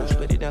of that. Ooh,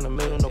 split it down the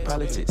middle, no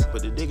politics.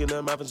 Put the dick in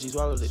her mouth and she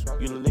swallowed it.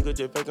 You know nigga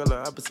just fake on the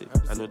opposite.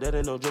 I know that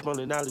ain't no drip on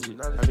the knowledge.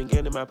 I been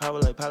gaining my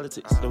power like politics.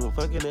 Don't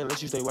fucking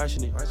unless you stay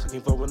watching it. I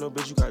can't fuck with no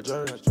bitch, you got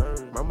germs.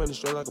 My money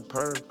straight like a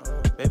perm.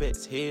 Baby,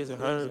 it's his and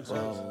hers.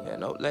 Yeah,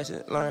 no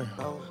lesson learned.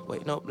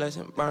 Wait, no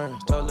blessing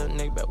burns. Told little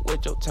nigga back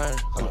with your turn.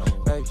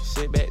 Baby,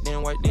 sit back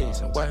then white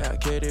this. And white how I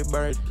carry that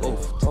bird.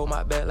 Oof, hold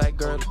my back like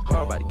girdle.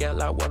 Hard body got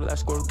like water like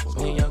squirtle.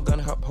 Me and young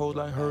gunner hop hoes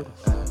like hurdle.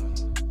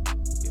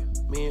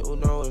 Me and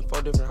Uno and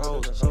 4 different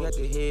hoes. She got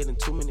the head and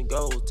 2 minutes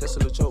gold.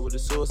 Tesla the choke with the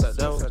suicide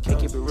door. Can't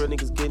keep it real,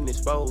 niggas getting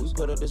exposed.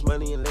 Put up this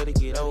money and let it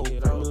get old.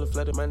 I'm a little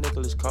flooded, my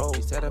necklace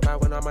cold.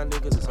 Satisfied when all my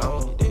niggas is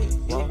home.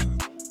 Yeah.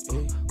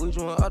 We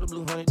doing all the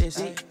blue honey, that's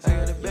it. I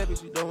got a bad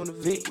bitch, we don't want to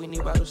Vic. We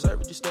need bottles served,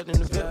 we just stepped in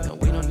the VIP. No,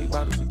 we don't need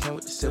bottles, we came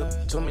with the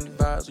sip. Too many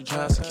vibes, we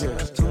trying to secure.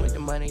 Too much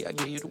money, I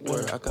give you the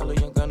word. I call a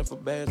young gunner for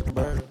bags of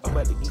bird. I'm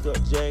about to geek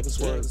up Jag and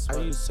Swerve. I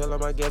used to sell all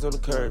my gas on the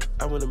curb.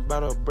 I went and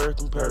bought her a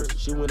Birkin purse.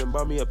 She went and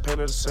bought me a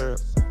pan of the syrup.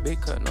 Big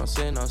cut, no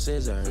sin, no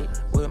scissor.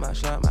 With my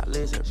shot, my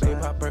lizard. Baby,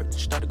 my perk,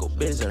 start to go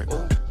berserk.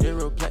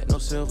 0 plat, no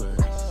silver.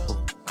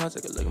 Come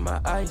take a look at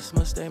my ice,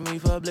 must stay me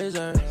for a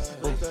blizzard.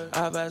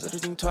 I advise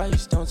everything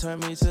twice, don't turn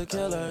me to a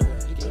killer.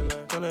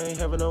 When I ain't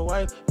having no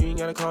wife, you ain't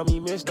gotta call me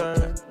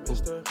mister.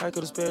 I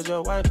could've spared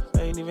your wife,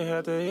 I ain't even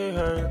have to hit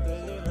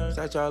her.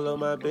 Stacked y'all on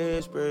my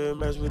bed, spread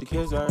merch with the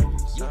kids are.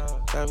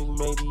 Time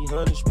we made these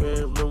 100 spread,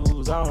 remember we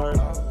was all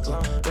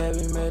hurt.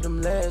 Baby made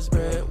them last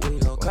spread, we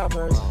gon' cop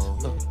hers.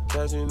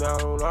 Cashing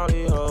out on all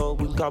these hoes,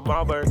 we can cop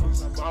my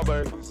burgers.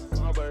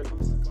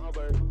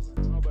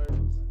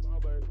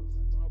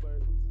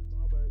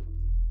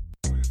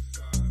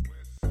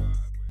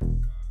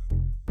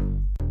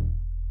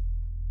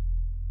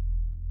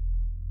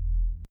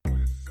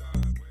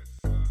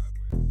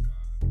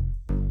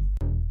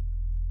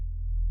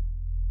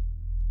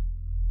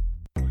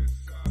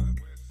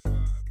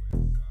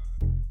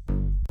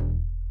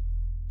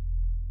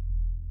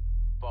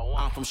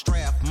 I'm from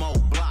Strathmore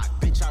Block,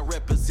 bitch, I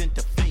represent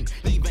the Fink.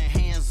 Leaving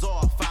hands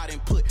off, I done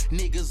put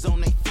niggas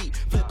on their feet.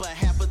 Flip a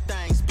half a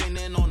thing,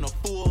 spinning on a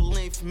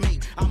full-length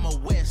mink. I'm a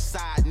west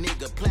side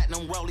nigga,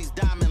 platinum rollies,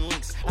 diamond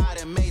links. I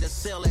done made a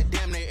sale at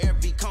damn near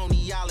every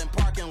Coney Island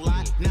parking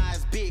lot. Now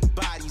it's big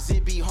bodies,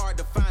 it be hard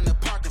to find a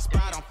parking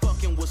spot. I'm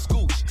fucking with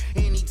Scooch.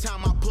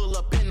 Anytime I pull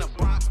up in the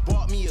Bronx,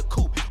 bought me a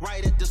coupe.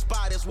 Right at the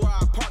spot is where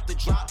I park the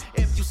drop.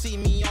 If you see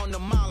me on the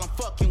mile, I'm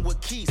fucking with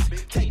Keys.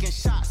 Taking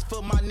shots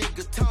for my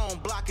nigga Tone,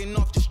 blocking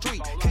off the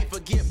street. Can't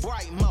forget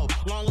Bright Mo,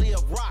 long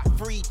live Rock,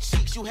 free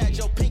cheeks. You had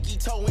your pinky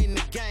toe in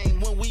the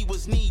game when we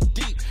was knee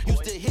deep.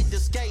 Used to hit the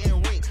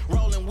skating rink,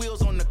 rolling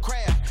wheels on the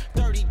craft.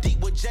 30 deep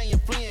with Jay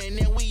and Flynn,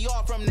 and we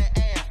all from the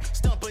ass.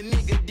 Stump a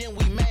nigga, then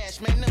we mash.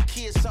 Man, them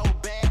kids so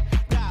bad.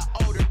 Got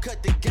older,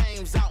 cut the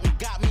games out and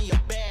got me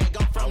a bag.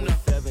 I'm from the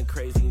 7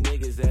 crazy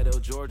niggas at El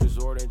George's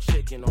ordering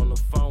chicken on the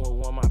phone with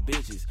one of my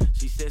bitches.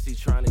 She says she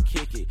trying to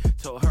kick it.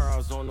 Told her I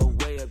was on the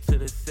way up to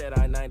the set.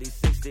 I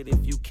 96'd it.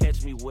 If you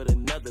catch me with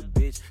another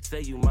bitch,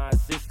 say you my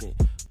assistant.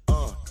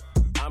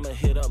 I'ma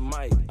hit up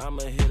Mike,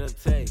 I'ma hit up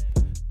Tay,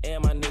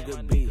 and my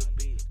nigga B,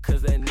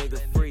 cause that nigga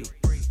free.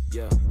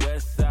 Yeah,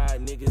 west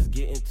side niggas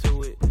get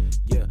into it.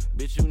 Yeah,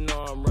 bitch, you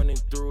know I'm running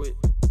through it.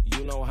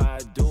 You know how I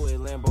do it.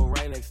 Lambo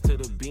right next to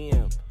the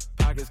BM.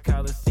 Pockets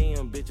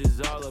Coliseum, bitches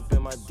all up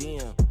in my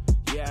DM.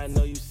 Yeah, I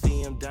know you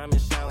see him.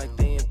 Diamonds shine like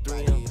they in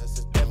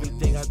 3M.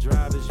 Everything I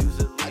drive is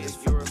usually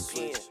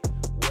European.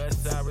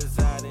 West side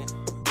residing.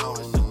 I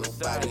don't know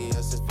nobody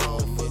else is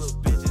doing this.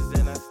 Bitches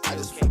and I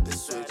just flip the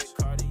switch.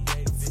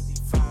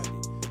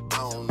 I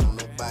don't know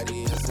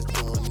nobody else is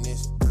doing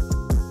this.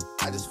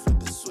 I just flip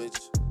the switch.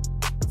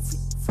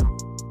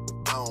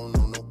 I don't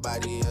know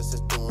nobody else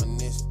is doing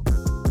this.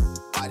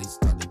 Body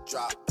start to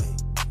drop, hey,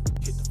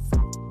 hit the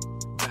floor.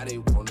 Now they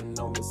wanna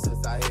know me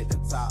since I hit the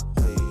top,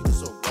 hey.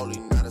 This a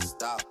rolling, not a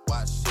stop.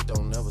 Watch shit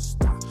don't never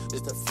stop.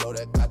 This the flow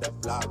that got the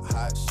block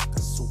hot, shit got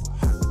super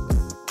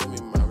hot. Give me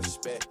my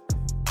respect.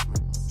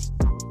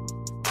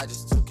 I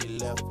just took it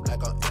left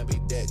like on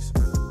ambidex.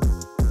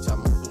 I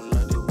moved through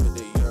London with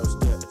the Euro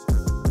steps.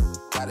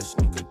 Got a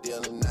sneaker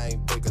deal and I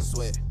ain't break a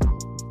sweat.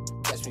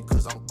 Catch me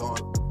cause I'm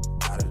gone.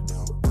 Out of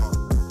them,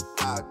 gone.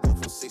 I go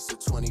from 6 to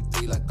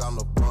 23 like I'm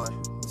LeBron.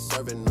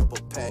 Serving up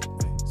a pack.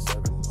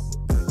 Serving up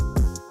a pack.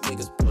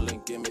 Niggas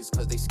pulling gimmicks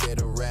cause they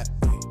scared of rap.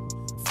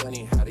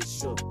 Funny how they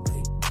shook.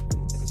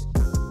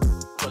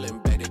 Pulling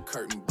back the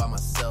curtain by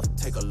myself.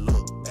 Take a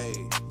look.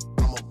 Ay,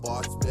 I'm a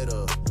bar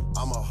splitter.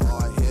 I'm a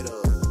hard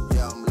hitter.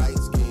 Yeah, I'm light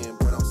skinned,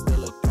 but I'm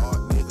still a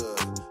dark nigga.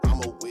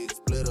 I'm a wig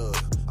splitter.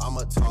 I'm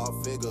a tall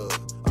figure.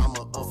 I'm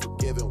an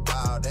unforgiving,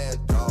 wild ass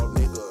dog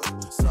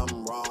nigga.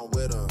 Something wrong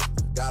with him.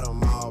 Got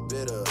them all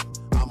bitter.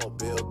 I'm a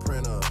bill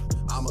printer.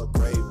 I'm a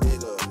grave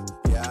digger.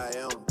 Yeah, I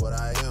am what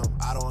I am.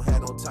 I don't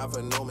have no time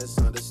for no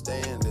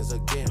misunderstandings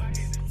again.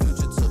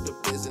 Future took the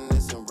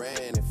business and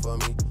ran it for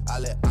me. I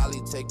let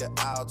Ollie take the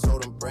aisle,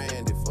 told him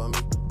brand it for me.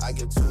 I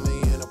give 2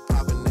 million a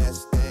pop and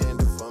that's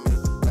standing for me.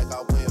 Like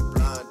I went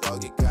blind,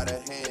 dog, you gotta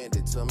hand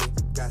it to me.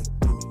 Gotta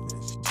give me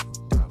that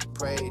shit. I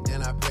prayed,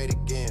 then I prayed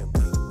again.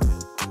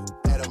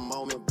 Had a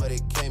moment, but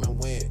it came and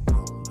went.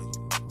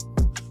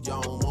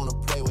 Y'all don't wanna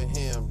play with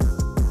him.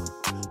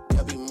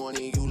 Every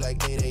morning you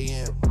like 8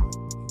 a.m.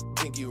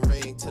 Pinky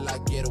ring till I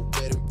get a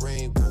wedding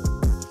ring.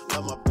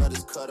 Love my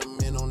brothers, cut them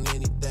in on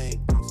anything.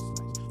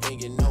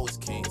 And you know it's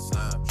King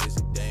Slime,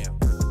 Drizzy, damn.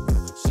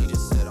 She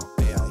just said I'm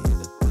fair, I hit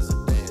the Drizzy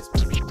dance.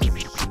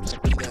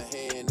 Either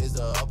hand is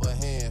the upper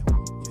hand.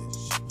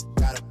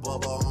 Got a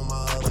bubble on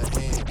my other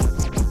hand.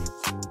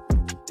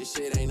 This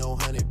shit ain't no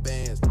 100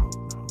 bands.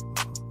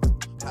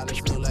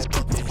 College look like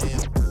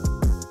Buckingham.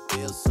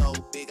 Bill so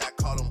big, I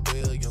call them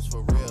Williams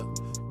for real.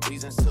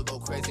 Reasons to go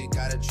crazy,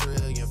 got $1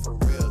 trillion for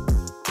real.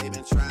 They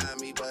been trying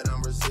me, but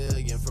I'm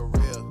resilient for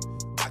real.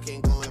 I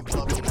can't go in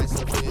public like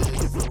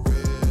civilian for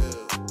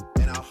real.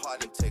 And I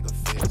hardly take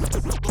offense.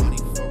 Money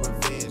for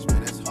revenge,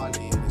 man, that's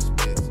hardly an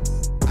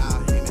expense.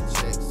 I'll hand me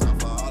checks off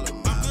for all of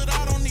my. I'm good,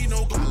 I don't need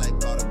no I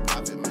like all the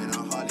profit, man, I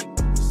hardly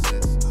do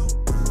sense.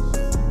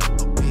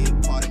 A big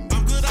part of me.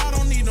 I'm good, I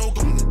don't need no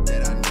niggas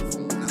that I knew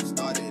from when I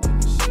started in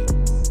this shit.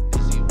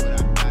 They see what I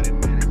got it,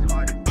 man, it's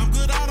hard. I'm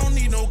good, I don't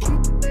need no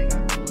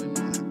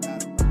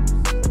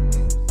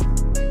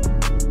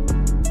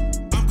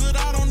I'm good,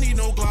 I don't need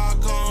no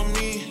Glock on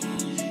me.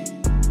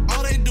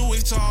 All they do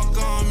is talk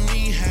on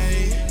me,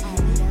 hey.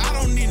 I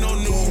don't need no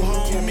new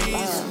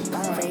homies.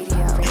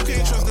 You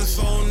can't trust a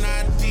soul,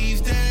 not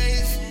these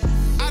days.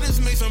 I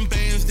just made some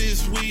bands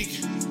this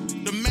week.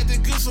 The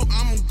method good, so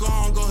I'm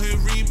gon' go hit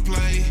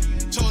replay.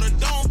 Told her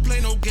don't play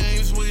no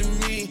games with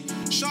me.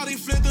 Shawty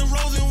flipped the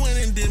rose and went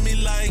and did me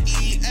like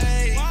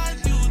EA.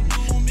 Why'd you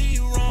do me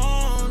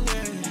wrong,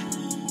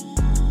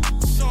 yeah?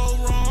 So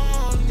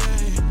wrong,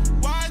 yeah.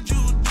 Why'd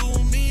you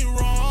do me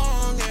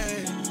wrong,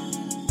 yeah?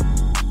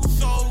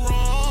 So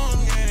wrong,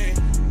 yeah.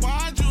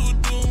 Why'd you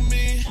do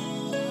me?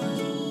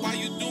 Why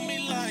you do me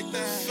like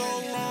that? So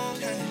wrong,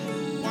 yeah.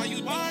 Why you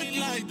do me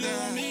like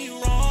that? Me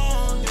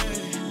wrong, yeah.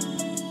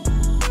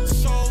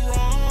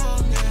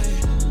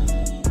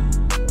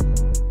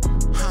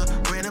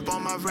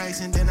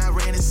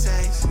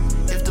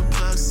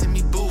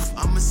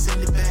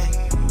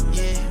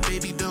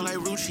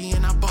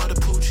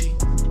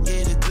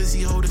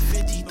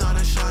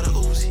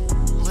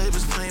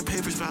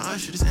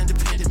 Usher, this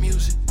independent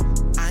music.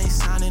 I ain't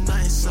signing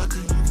nothing, sucker,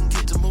 you can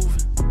get to moving.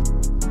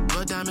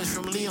 Blood diamonds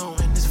from Leon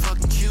and this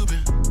fucking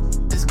Cuban.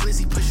 This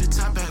glizzy, push your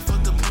top back,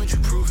 fuck the point you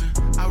proving.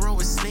 I roll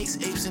with snakes,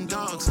 apes, and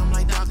dogs, I'm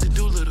like Dr.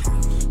 Doolittle.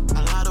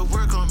 A lot of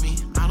work on me,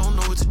 I don't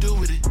know what to do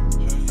with it.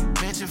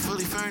 Mansion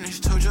fully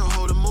furnished, told your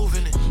hoe to move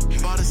in it.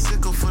 Bought a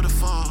sickle for the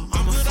fall,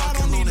 I'm a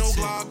fucking lunatic. I don't need no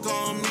Glock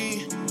on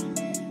me.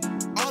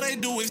 All they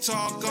do is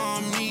talk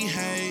on me,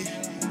 hey.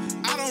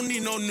 I don't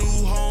need no new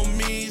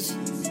homies.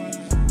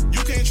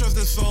 You can't trust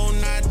the soul,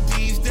 not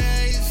these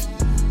days.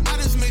 I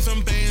just made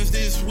some bands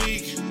this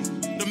week.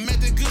 The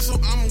method good, so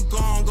I'm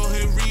gon' go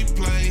ahead and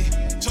replay.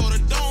 Told her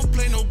don't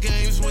play no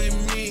games with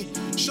me.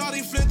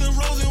 Shawty flipped the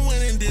rose and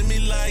went and did me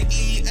like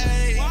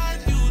EA. Why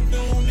you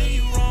do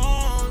me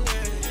wrong,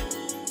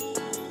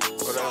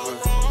 Whatever.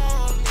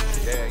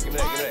 Yeah, give me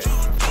that.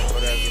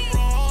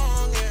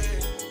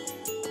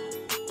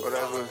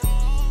 Whatever.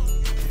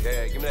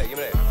 Yeah, give me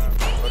that.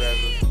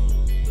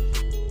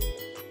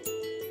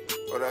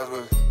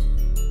 Whatever.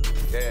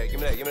 Yeah, give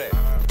me that.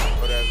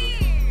 Whatever.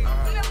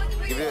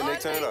 Give it a Nick,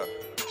 turn it up.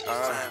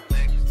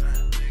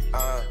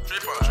 Oh,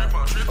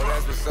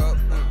 that's what's up.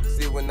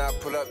 See, when I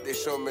pull up, they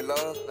show me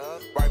love.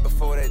 Right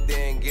before that, they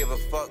ain't give a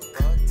fuck.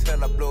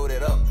 Till I blow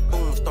that up.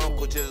 Boom, Stone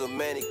Cold Jizzle,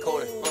 man, he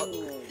cold as fuck.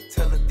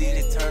 Tell the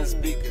DJ turn the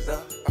speakers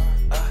up.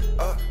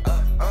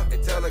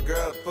 And tell the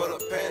girl to put her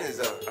panties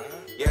up.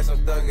 Yes,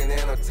 I'm thuggin'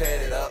 and I'm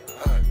tatted up.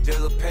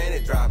 Jizzle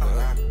panty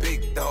dropper.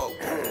 Big dog,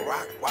 boom,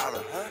 rock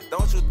waller.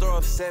 Don't you throw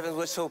up sevens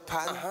with your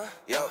partner?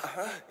 Yup.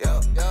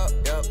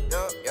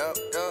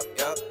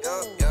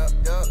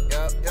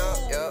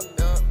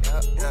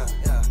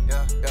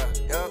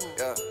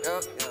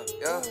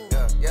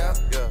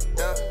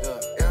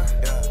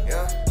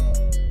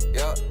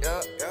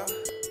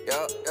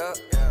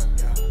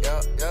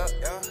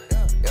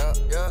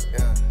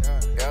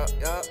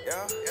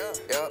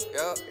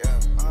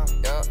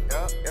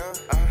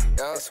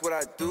 That's what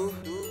I do.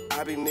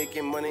 I be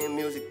making money in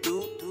music,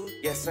 dude.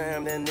 Yes, I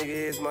am, that nigga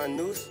is my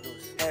noose.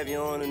 Have you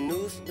on the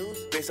news?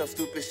 Based off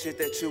stupid shit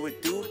that you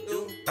would do.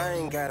 I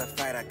ain't gotta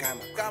fight, I got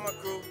my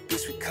crew.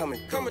 Bitch, we coming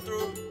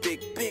through.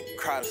 Big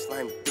crowd of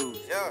slimy dudes.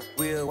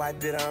 We'll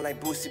wipe it on like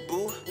Boosie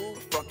Boo.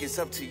 Fuck, it's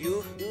up to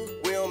you.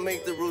 We don't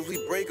make the rules,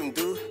 we break them,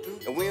 dude.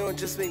 And we don't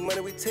just make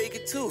money, we take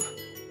it too.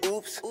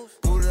 Oops.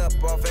 Booted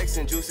up off X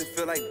and juice, it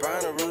feel like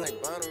Bonnaroo.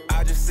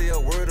 I just say a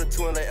word or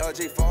two and let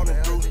LJ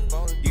falling through.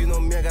 You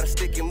know me, I got a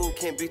sticky move,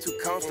 can't be too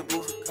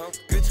comfortable.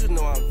 Bitch, you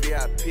know I'm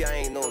VIP, I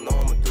ain't no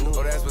normal dude.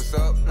 Oh, that's what's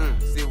up.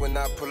 See, when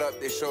I pull up,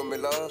 they show me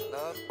love.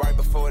 Right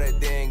before that,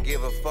 they ain't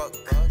give a fuck.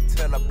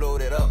 Till I blow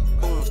that up.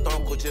 Boom,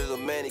 Stone Cold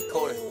Jizzle, man, he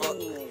cold as fuck.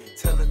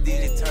 Tell the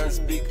DJ turn the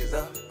speakers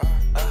up.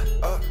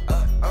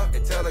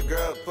 And tell the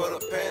girl to put her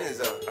panties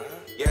up.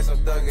 Yes, I'm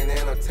thuggin'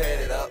 and I'm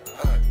tatted up.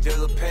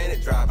 Jizzle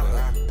panty dropper.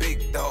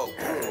 Big dog,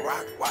 boom,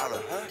 rock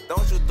waller.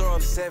 Don't you throw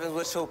up sevens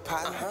with your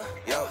partner?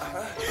 Yup.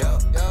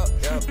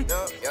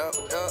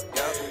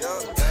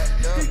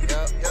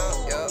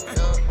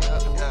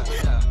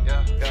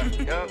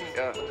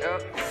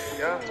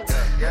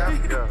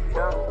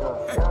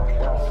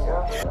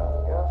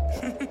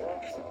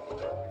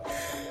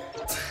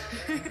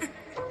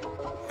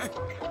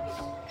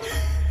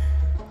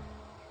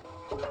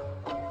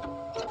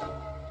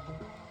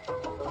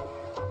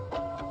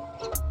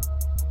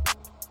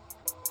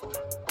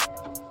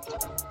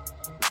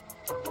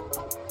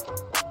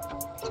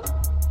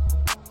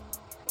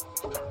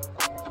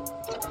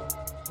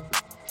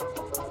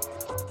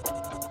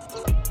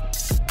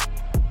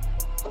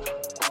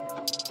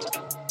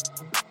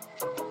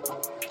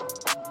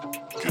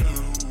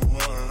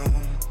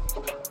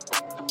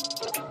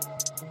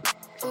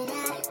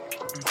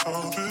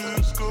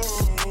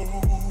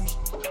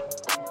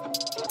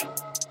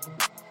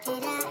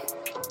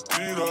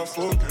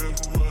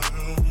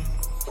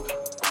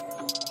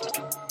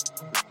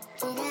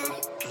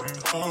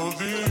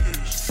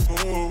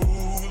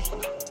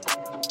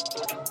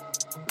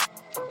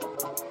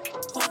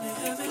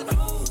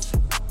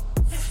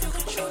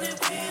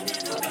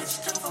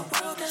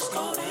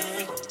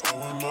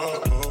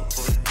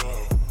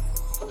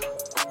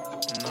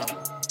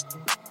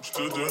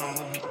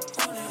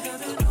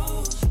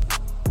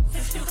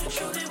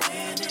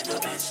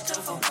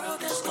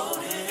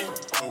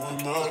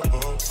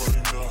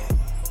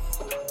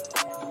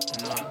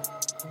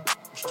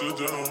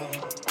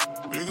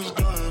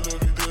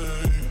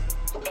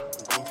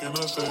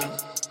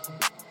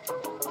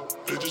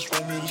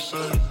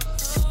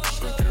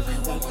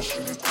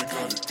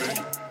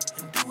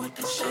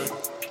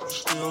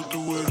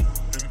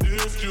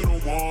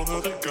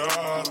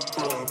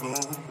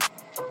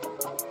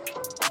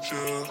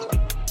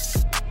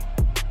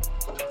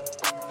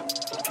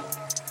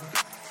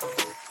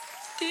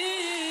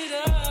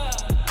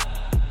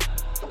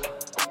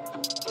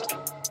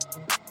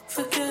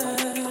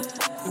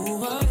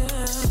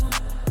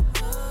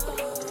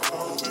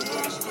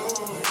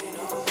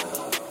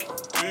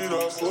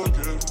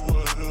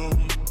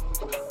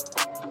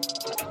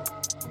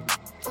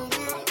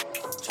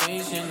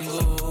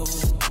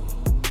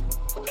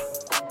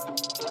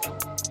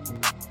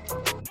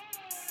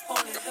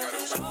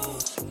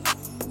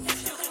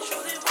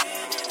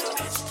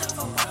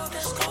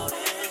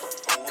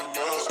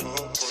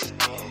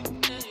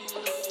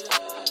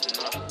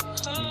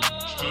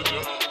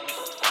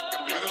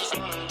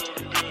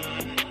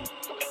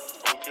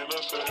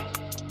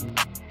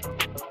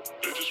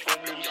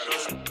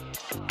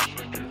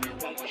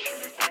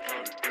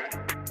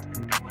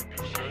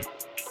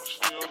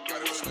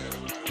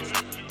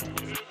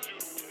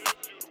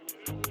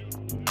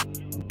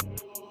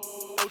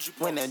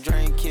 When that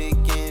drink kick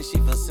in, she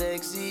feel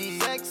sexy.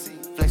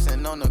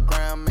 Flexing on the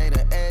ground, made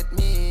her at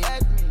me.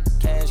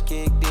 Cash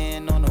kicked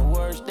in on the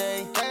worst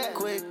day.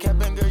 Quick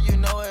capping, girl, you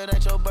know it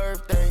ain't your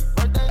birthday.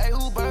 Hey,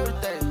 who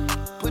birthday?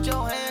 Put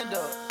your hand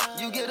up,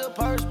 you get a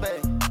purse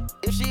back.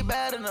 If she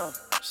bad enough,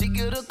 she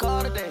get a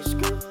car today.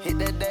 Hit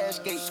that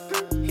dash gate,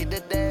 hit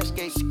that dash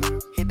gate,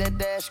 hit that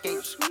dash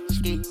gate,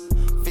 ski.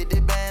 50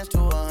 bands to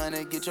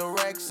 100, get your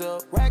racks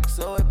up.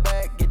 Throw it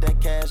back, get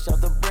that cash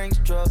off the Brinks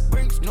truck.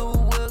 New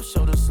whip,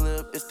 shoulder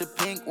slip, it's the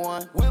pink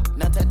one. Whip,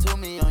 now tattoo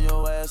me on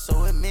your ass,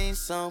 so it means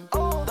some.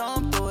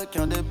 Thumb through it,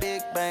 count the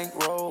big bank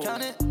roll.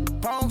 Count it,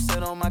 prong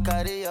set on my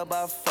Cartier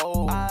by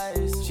 4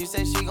 eyes. She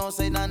said she gon'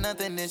 say not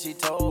nothing, then she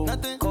told.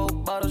 Nothing.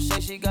 Coke bottle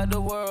shake, she got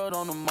the world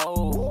on the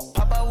mold.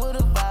 Pop out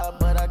with a vibe,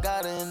 but I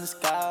got her in the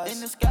sky.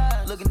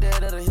 Looking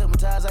dead at her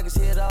hypnotized, I can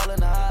see it all in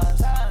the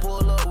eyes.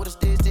 Pull up with a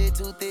stick,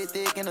 too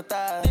thick in the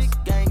thighs.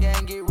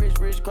 Gang, get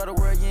rich, call the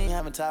world, you ain't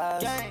having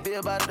ties. Be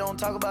about it, don't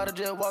talk about it,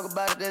 just walk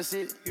about it, that's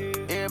it.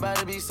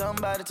 Everybody be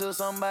somebody till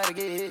somebody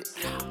get hit.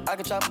 I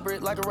can chop a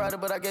brick like a rider,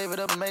 but I gave it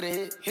up and made a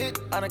hit.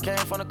 I done came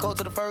from the coast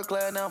to the first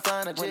class, now I'm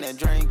flying a jet. When that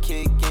drink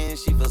kick in,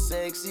 she feel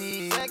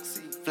sexy.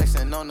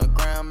 Flexing on the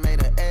ground,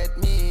 made her at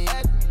me.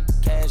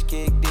 Cash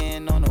kicked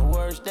in on the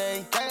worst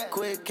day.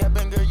 Quick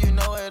capping, girl, you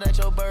know it ain't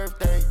your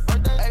birthday.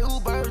 Hey, who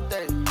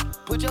birthday?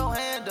 Put your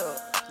hand up,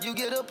 you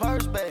get a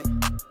purse back.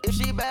 If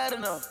she bad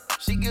enough,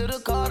 she get a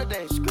car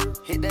today.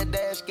 Hit that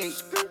dash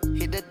gate,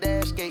 hit that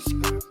dash gate,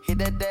 hit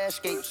that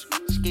dash gate,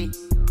 ski.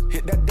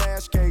 Hit that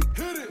dash gate,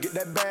 get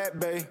that bad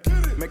bae.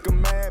 Make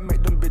them mad,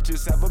 make them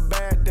bitches have a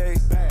bad day.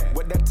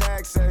 What that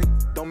tag say?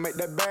 Don't make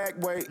that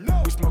bag wait.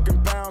 We smoking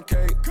pound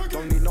cake,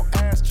 don't need no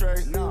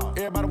ashtray.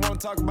 Everybody wanna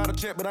talk about a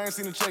check, but I ain't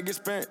seen the check get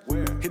spent.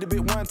 Hit the bit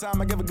one time,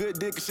 I give a good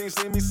dick, cause she ain't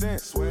seen me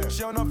since.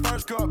 She on her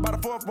first cup, by the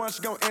fourth one,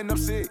 she gon' end up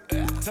sick.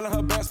 Telling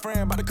her best friend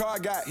about the car I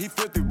got, he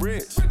filthy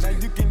rich. Now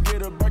you can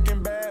get a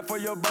Birkin bag for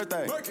your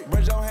birthday.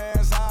 Raise your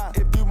hands high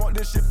if you want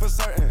this shit for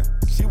certain.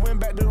 She went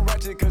back to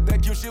ratchet, cause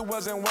that cute shit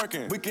wasn't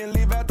working. We can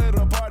leave after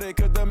the party,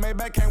 cause the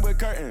Maybach came with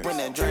curtains. When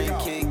that drink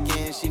kick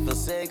in, she feel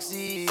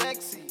sexy.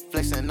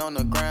 Flexing on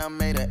the ground,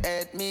 made her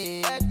at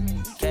me.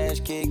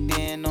 Cash kicked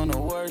in on the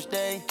worst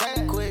day.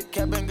 Quick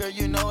capping, girl,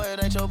 you know it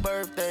ain't your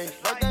birthday.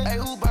 Hey,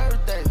 who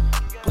birthday?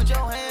 Put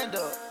your hand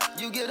up,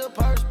 you get a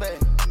purse back.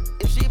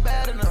 If she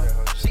bad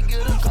enough, she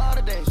get a car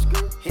today.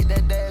 Hit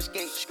that dash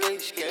gate,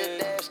 hit that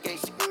dash gate,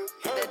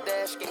 hit that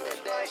dash gate,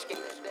 that dash gate,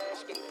 that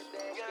dash gate.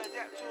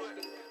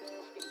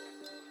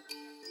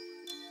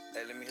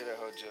 Hey, let me hear that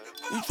whole joke.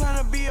 You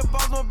tryna be a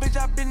boss, no bitch,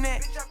 I been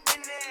that.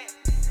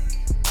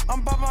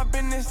 I'm about my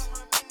business.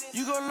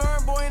 You gon'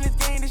 learn, boy, in this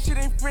game, this shit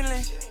ain't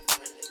friendly.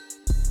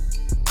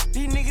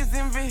 These niggas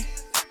envy.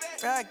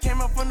 I came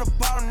up from the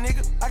bottom,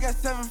 nigga. I got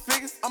 7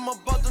 figures. I'm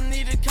about to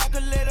need a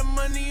calculator,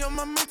 money on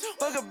my mental.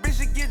 Fuck a bitch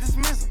to get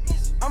dismissal.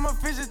 I'm a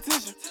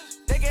physician.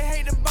 They can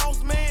hate the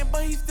boss man,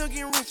 but he still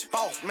getting rich.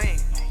 Boss man.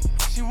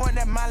 She want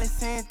that Molly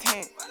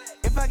Santan.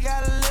 If I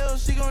got a little,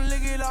 she gon'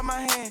 lick it off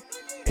my hand.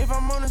 If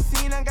I'm on the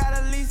scene, I got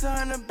at least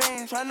 100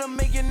 bands. Tryna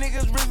make your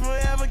niggas rich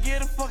forever,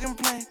 get a fucking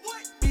plan.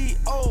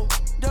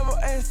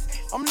 B-O-double-S.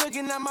 I'm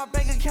looking at my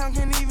bank account,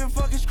 can't even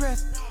fucking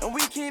stress. And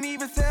we can't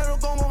even settle,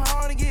 gon' go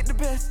hard and get the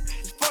best.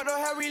 It's fucked up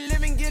how we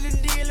living, get a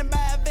deal and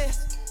buy a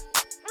vest.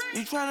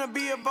 You tryna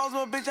be a boss,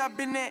 well, bitch, I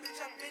been that.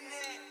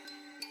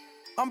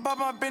 I'm about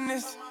my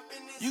business.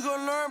 You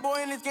gon' learn,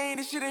 boy, in this game,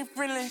 this shit ain't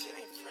friendly.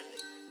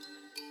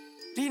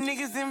 These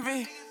niggas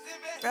envy.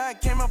 I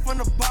came up from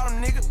the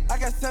bottom, nigga. I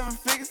got 7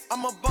 figures.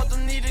 I'm about to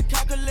need a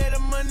calculator,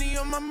 money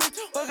on my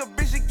mental. Fuck a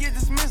bitch to get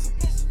dismissal.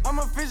 I'm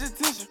a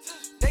physician.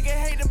 They can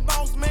hate the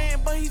boss man,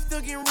 but he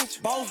still getting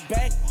rich. Boss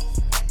back.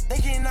 They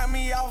can't knock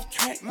me off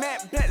track.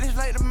 Matt Blacklist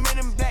like the men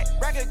in black.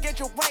 Racker, get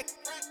your whack.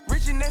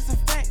 Rich and that's a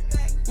fact.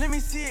 Let me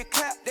see it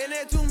clap. They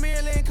let 2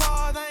 million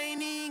cars, I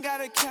ain't even got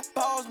a cap.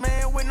 Boss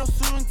man with no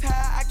suit and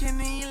tie, I can't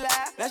even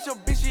lie. That's your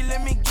bitch, she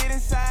let me get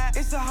inside.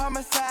 It's a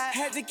homicide.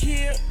 Had to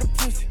kill the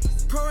pussy.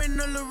 Pro and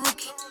no little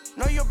rookie.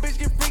 Know your bitch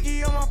get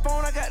freaky on my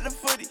phone, I got the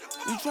footy.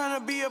 You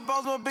tryna be a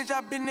boss, well, bitch,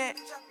 I been that.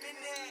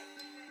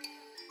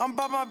 I'm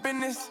about my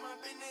business.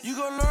 You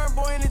gon' learn,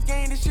 boy, in this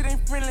game, this shit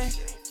ain't friendly.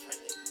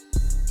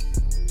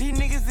 These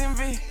niggas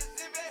envy.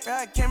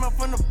 I came up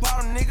from the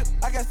bottom, nigga.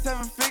 I got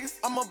 7 figures.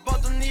 I'm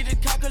about to need a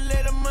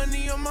calculator,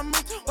 money on my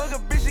mental. Fuck a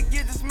bitch to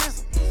get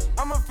dismissal.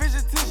 I'm a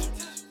physician.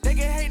 They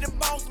can hate the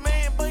boss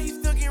man, but he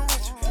still getting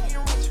rich.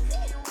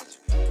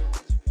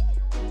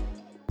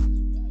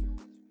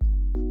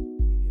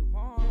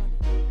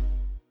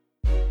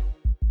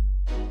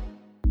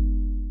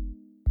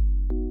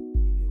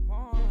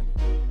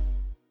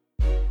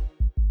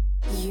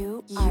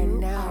 You are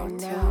now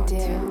tuned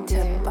in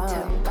to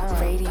Bump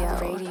Radio.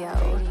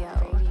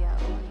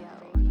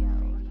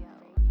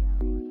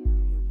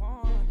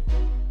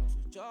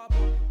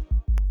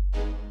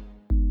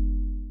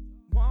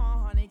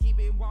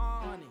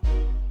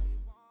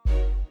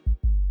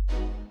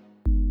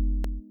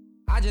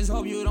 I just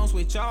hope you don't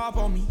switch up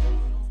on me.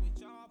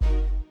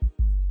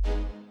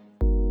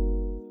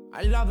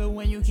 I love it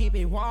when you keep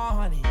it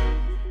 100.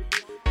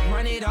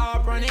 run it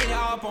up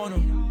on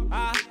them.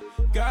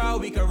 Girl,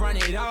 we can run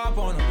it up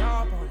on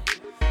them.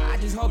 I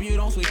just hope you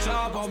don't switch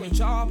up on me.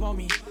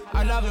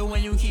 I love it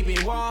when you keep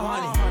it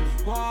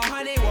 100.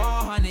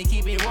 100,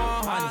 keep it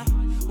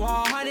 100.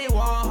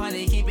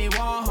 100, keep it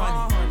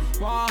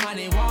 100.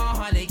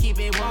 100, keep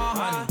it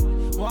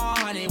 100.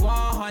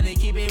 100,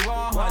 keep it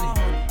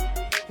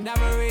 100.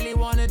 Never really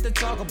wanted to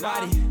talk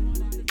about it.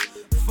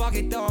 Fuck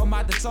it though, I'm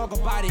about to talk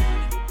about it.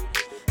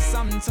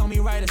 Something told me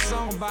write a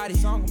song about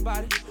it.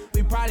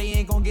 We probably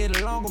ain't gon'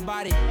 get along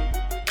about it.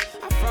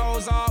 I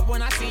froze up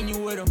when I seen you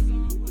with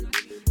him.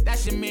 That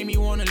shit made me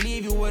wanna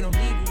leave you with him.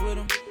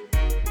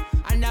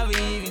 I never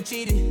even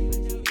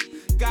cheated.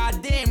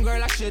 Goddamn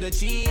girl, I should've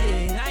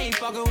cheated. I ain't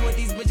fucking with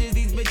these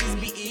bitches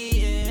be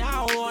eating.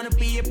 I don't wanna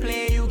be a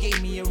player, you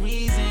gave me a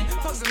reason.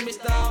 Fuck some bitch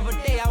the other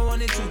day, I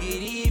wanted to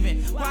get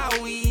even. Why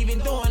are we even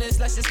doing this?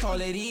 Let's just call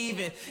it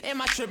even.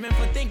 Am I tripping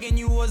for thinking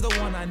you was the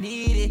one I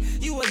needed?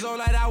 You was all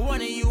that I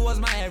wanted, you was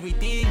my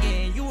everything.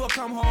 And you would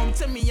come home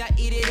to me, I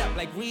eat it up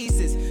like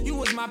Reese's. You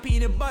was my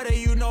peanut butter,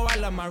 you know I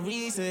love my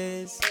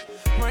Reese's.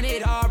 Run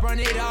it up on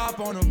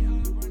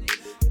them.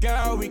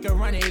 Girl, we can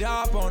run it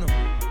up on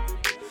them.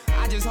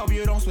 I just hope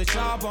you don't switch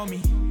up on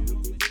me.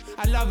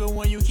 I love it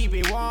when you keep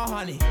it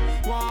 100.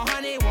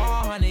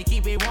 100,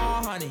 keep it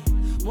 100.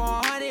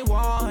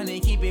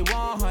 100, keep it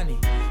 100.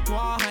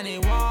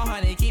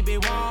 100, keep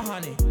it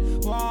 100.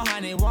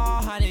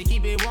 100,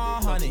 keep it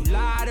 100.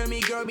 Lie to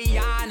me, girl, be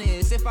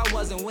honest. If I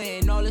wasn't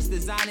wearing all this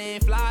designer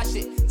and fly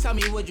shit, tell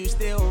me, would you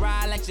still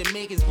ride like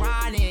Jamaica's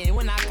grinding?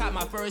 When I caught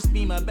my first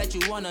beam, I bet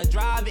you wanna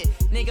drive it.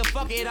 Nigga,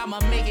 fuck it, I'ma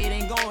make it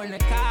and going to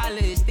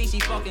college. Think she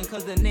fucking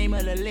cause the name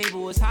of the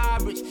label is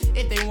Hybrid.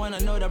 If they wanna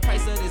know the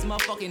price of this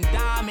motherfucking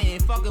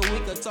diamond, fuck it, we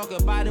could talk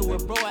about it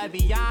with bro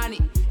Aviani.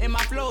 And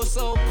my flow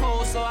so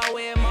cold, so I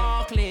wear them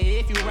all clear.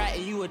 If you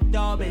ratting, you a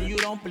dub and you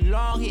don't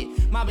belong here.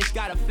 My bitch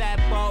got a fat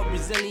ball,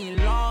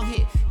 Brazilian long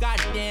hit.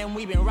 Goddamn,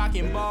 we been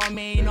rockin' ball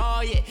main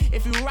all year.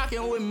 If you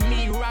rockin' with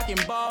me, you rockin'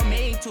 ball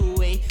main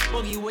two-way.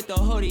 Boogie with the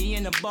hoodie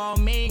and the ball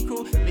main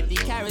crew. 50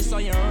 carats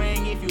on your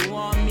ring if you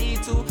want me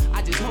to.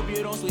 I just hope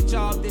you don't switch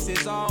off, this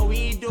is all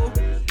we do. Run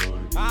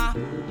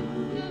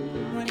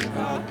it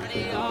up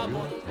on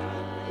them.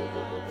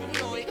 You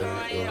know we can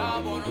run it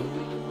up on them.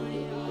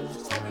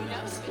 Just hope you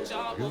never switch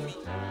off on me.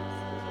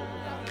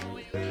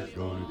 There's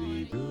gonna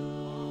be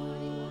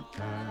good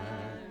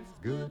times,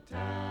 good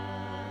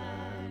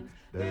times.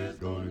 There's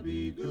gonna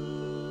be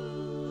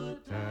good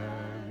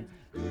times,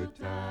 good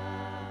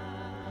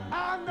times.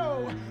 I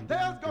know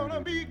there's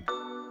gonna be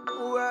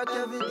work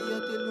every day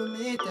till we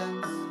meet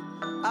ends.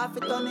 I fi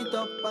turn it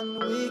up on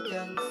the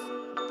weekends.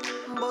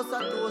 Bust a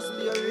toast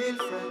to your real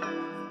friend.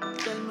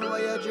 Tell me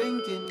what you're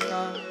drinking,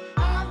 girl. I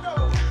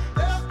know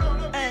there's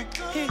gonna be good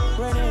times.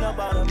 Running up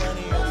all the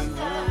money on you.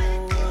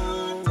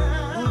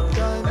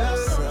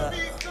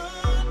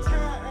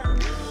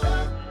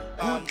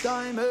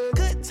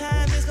 Good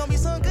times, it's gonna be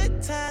some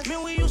good times.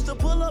 Man, we used to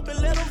pull up and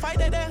let them fight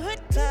at that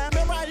hood time.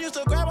 Remember I used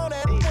to grab on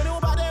that when it was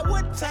about that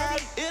wood time.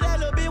 If that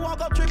little bitch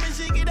walk up tripping,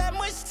 she get that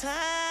much time.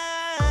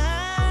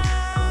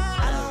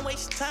 I don't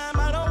waste time,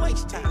 I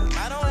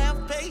don't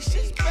have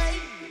patience, baby.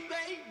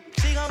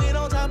 She gon' get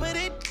on top of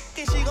it,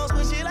 and she gon'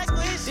 squish it like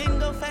squish. Didn't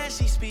go fast,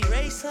 she speed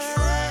racing.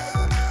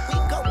 We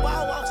go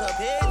wild walks up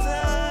head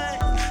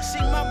time. She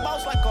my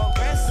boss like a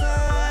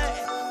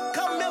grandson.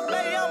 Come here,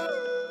 baby,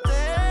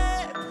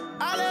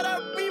 I let her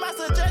be my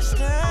suggestion.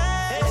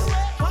 Hey,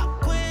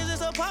 pop quiz,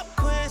 it's a pop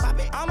quiz.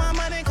 All my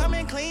money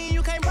coming clean,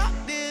 you can't pop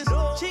this.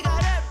 She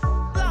got that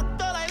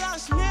locked up like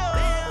Lost Mill.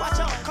 Watch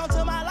out, come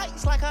to my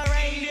lights like a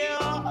reindeer.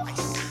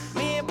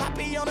 Me and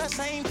Poppy on the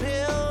same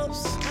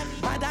pills.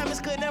 My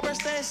diamonds could never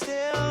stand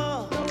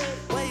still.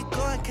 Where you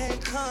going, can't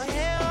come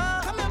here.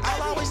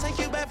 I'll always take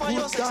you back for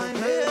your sex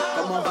appeal.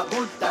 Come over,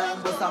 good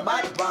time, but a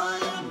bad one.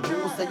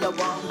 You say you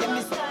want, give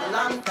me something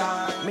long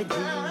time. Me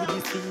deal with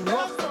this thing,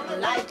 no something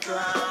like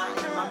crime.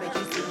 I make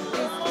you sing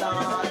this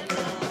song.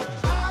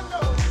 I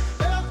know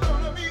there's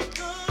gonna be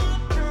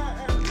good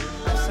times.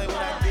 I say what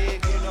I did,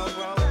 you know,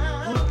 bro.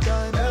 Good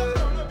time,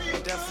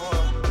 therefore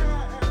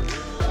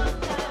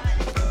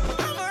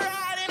I'ma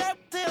ride it up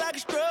till I can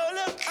stroll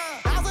up.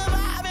 I'll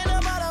survive in the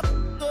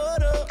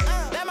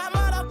motherfucker. Let my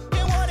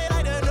motherfucking want it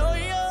like the New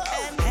York.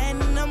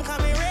 And I'm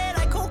coming red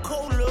like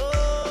Coca-Cola.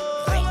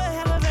 I'ma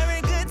have a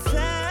very good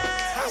time.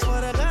 I swear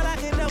to God I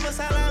can never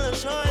sound like a little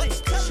shorty.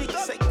 She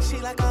say she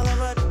like all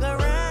over the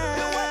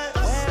ride.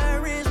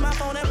 Where is my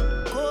phone and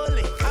call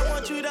it? I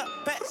want you to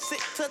pass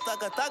it to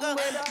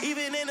thugger.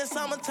 Even in the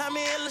summertime,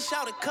 me and Lil'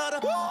 Shawty cutter.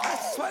 I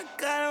swear to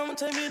God, I'ma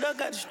tell you that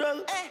got the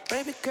struggle.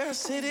 Baby girl,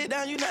 sit it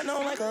down, you not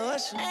known like a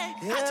usher. I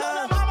told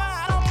her mama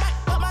I don't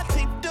like what my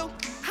teeth do.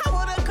 I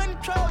wanna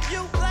control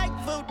you like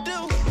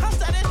voodoo. I'm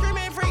starting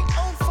screaming free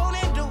on phone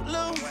and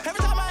doodloo. Every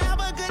time I have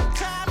a good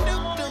time, do.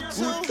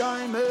 good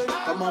time,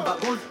 come over,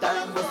 good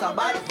time, but a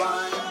bad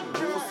one.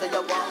 You say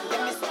you want,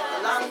 give me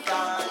something long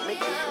time. Make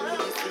you do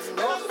this thing,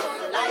 no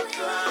something like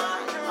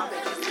crime. I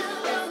make you sing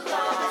this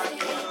song.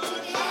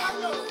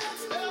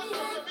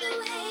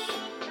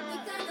 We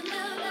got the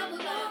love that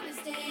will always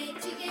stay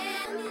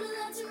together.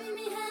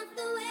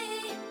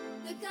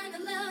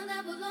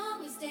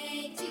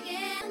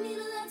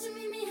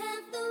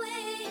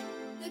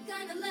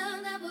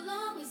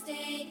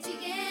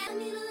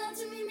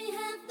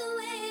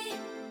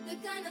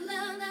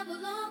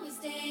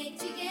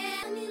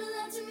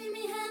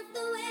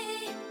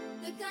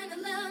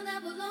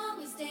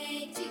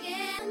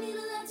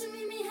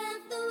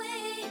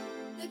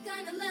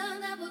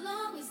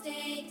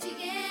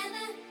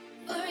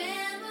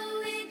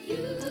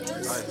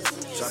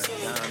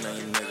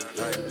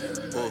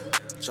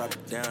 Drop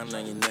it down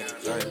on your nigga,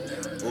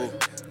 ayy. Ooh,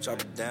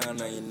 drop it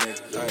down on your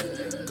nigga,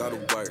 ayy. Go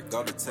to work,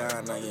 go to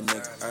town on your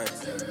nigga,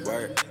 ayy.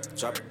 Work,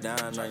 drop it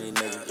down on your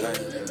nigga,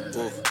 ayy.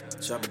 Ooh,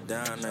 drop it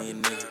down on your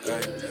nigga,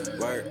 ayy.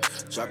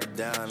 Work, drop it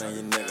down on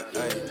your nigga,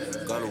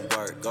 ayy. Go to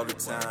work, go to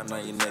town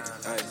on your nigga,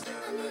 ayy.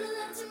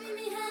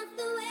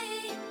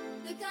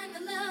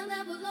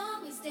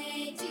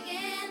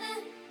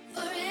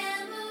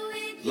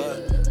 Look,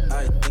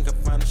 I think I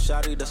found a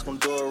shawty that's gon'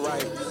 do it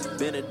right.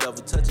 Bend it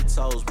over, touch your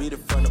toes, beat it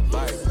from the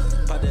bite.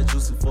 Pop that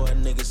juicy for a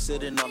nigga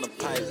sitting on the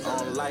pipe.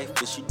 On life,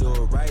 if she do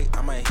it right,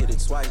 I might hit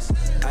it twice.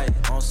 Ayy,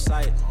 on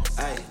sight,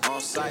 ayy,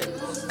 on sight.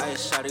 Ayy,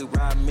 shawty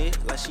ride me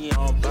like she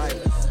on bike.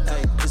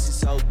 Ayy, pussy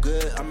so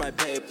good, I might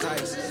pay a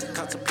price.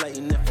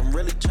 Contemplating if I'm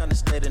really tryna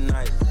stay the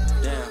night.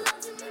 Damn,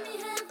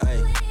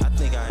 ayy, I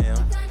think I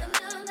am.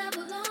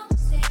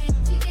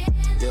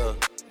 Yeah.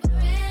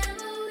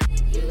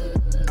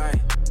 Ayy.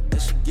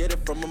 Get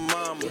it from my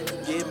mama,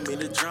 give me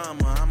the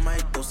drama, I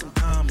might throw some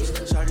commas.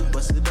 Shawty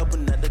bust it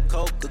open at the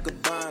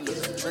Copacabana,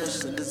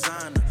 dressed in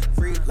designer,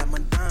 free like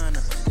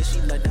Madonna. If she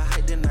like the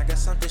height, then I got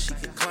something she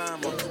can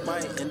climb on. My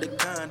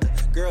anaconda,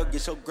 girl,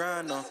 get your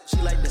grind on. She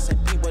like this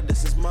ain't people,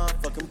 this is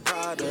motherfucking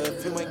Prada.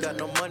 If you ain't got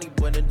no money,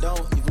 boy, then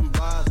don't even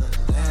bother.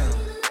 Damn.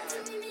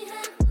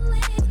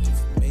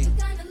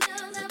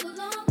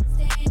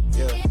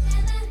 Yeah.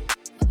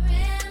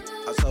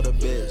 I told the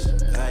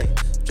bitch, hey,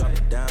 drop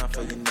it down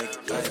for you nigga.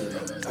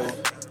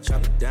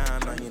 Drop it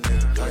down on your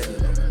nigga, ayy.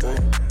 Ooh,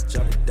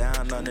 drop it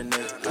down on the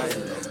nigga,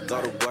 ayy.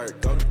 Go to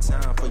work, go to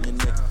town for your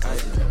nigga,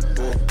 ayy.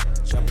 Ooh,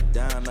 drop it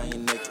down on your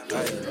nigga,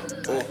 ayy.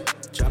 Ooh,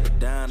 drop it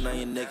down on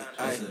your nigga,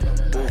 ayy.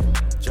 Ooh,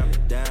 drop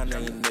it down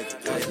on your nigga,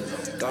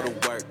 ayy. Go to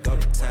work, go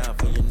to town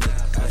for your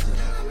nigga, ayy.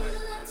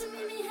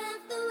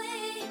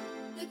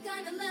 The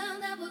kind of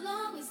love that will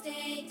always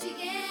stay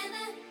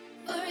together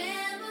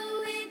forever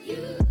with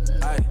you.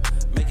 Ayy.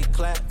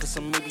 Clap for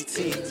some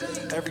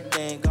EBT.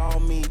 Everything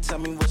on me, tell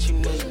me what you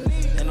need.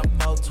 And I'm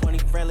 420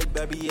 friendly,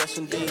 baby, yes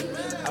indeed.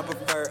 I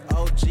prefer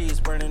OGs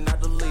burning out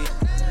the lead.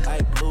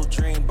 Ay, blue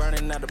dream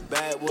burning out the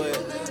bad wood.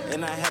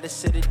 And I had to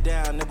sit it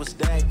down, it was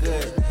that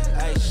good.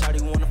 Ay,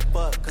 shawty wanna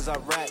fuck, cause I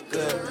rap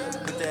good.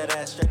 Put that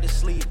ass straight to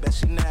sleep, bet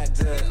she not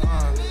good.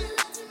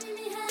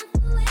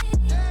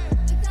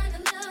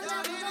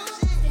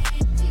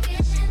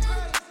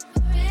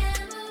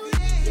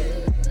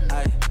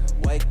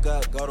 Wake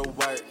up, go to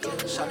work.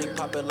 Shawty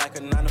pop it like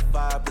a 9 to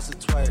 5, it's a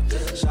twerk.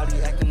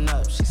 Shawty acting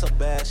up, she so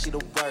bad, she the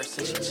worst.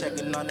 And she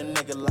checking on a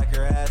nigga like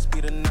her ass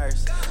be the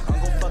nurse. I'm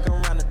gon' fuck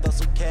around and throw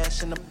some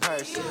cash in the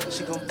purse.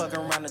 She gon' fuck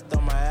around and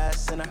throw my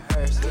ass in a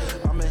hearse.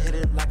 I'ma hit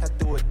it like I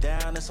threw it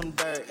down in some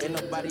dirt. Ain't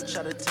nobody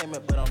try to tame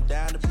it, but I'm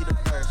down to be the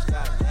first.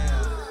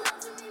 Goddamn.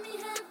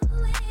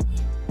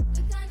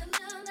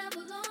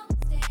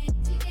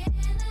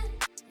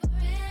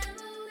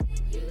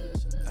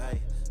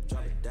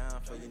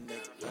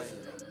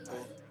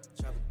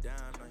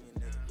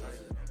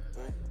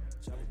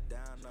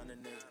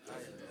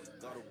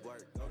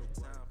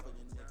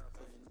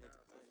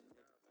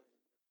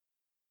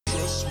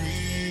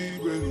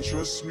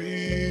 Trust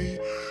me,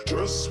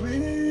 trust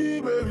me,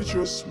 baby,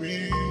 trust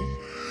me.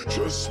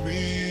 Trust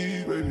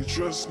me, baby,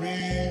 trust me.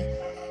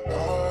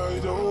 I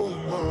don't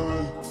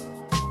mind.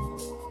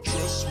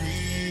 Trust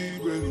me,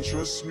 baby,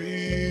 trust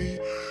me.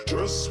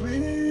 Trust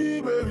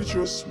me, baby,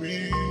 trust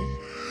me.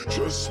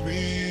 Trust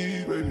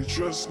me, baby,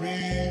 trust me.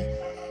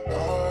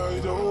 I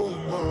don't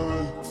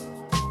mind.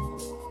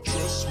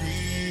 Trust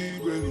me,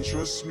 baby,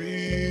 trust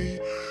me.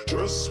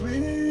 Trust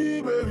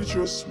me, baby,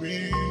 trust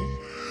me.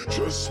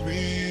 Trust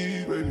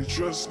me, baby,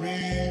 trust me.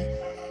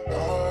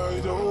 I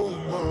don't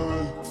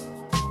mind.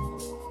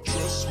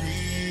 Trust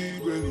me,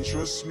 baby,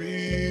 trust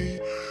me.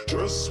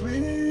 Trust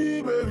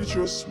me, baby,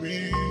 trust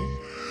me.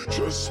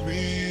 Trust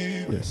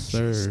me, baby, yes,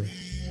 sir.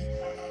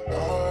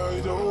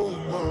 I don't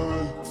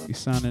mind. We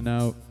signing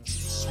out.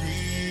 Trust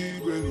me,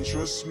 baby,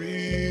 trust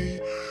me.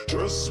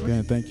 Trust me.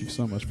 Again, thank you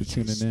so much for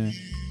tuning in.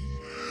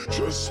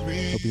 Trust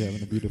me. Hope you're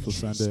having a beautiful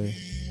Sunday.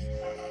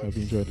 Hope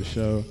you enjoyed the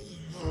show.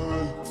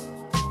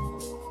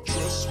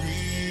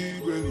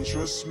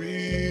 Trust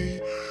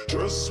me,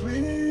 trust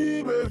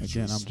me, baby.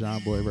 Again, I'm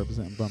John Boy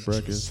representing Bump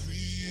Records.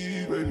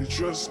 Baby,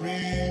 trust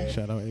me.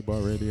 Shout out A-Bar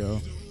Radio.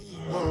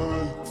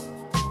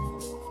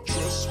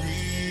 Trust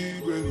me,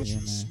 baby. Yeah,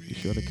 man. Be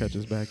sure to catch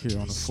us back here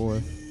on the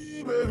 4th.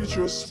 Baby,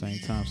 trust same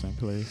time, same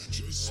place.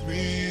 Trust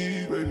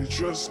me, baby,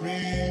 trust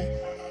me.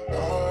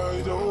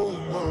 I don't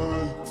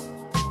mind.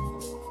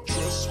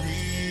 Trust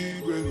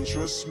me, baby,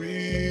 trust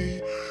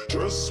me.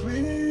 Trust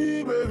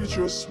me, baby,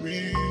 trust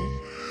me.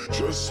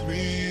 Trust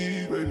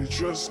me, baby,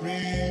 trust me.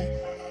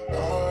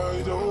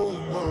 I don't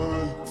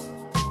mind.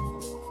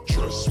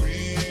 Trust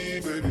me,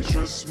 baby,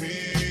 trust me.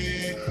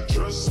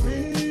 Trust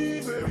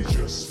me, baby,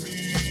 trust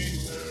me.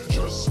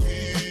 Trust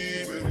me,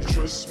 baby,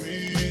 trust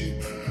me.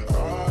 I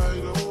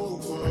don't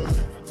mind.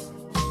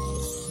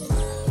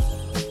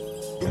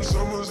 Them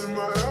summers in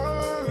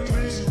Miami,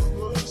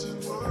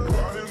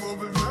 riding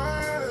up in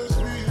mad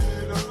speed.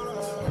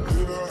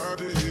 Then I had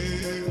to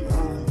hit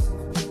home.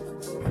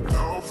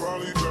 Now I'm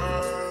finally back.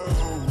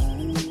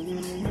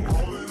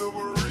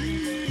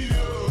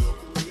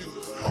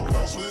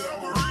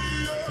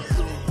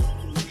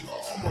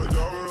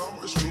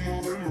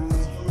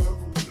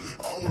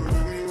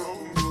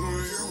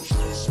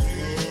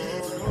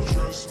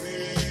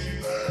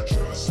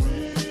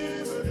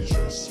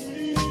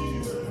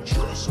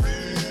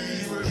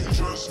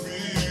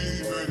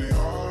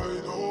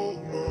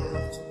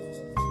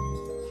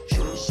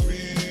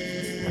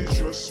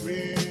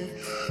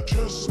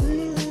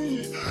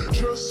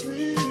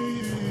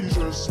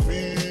 trust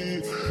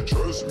me,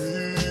 trust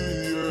me.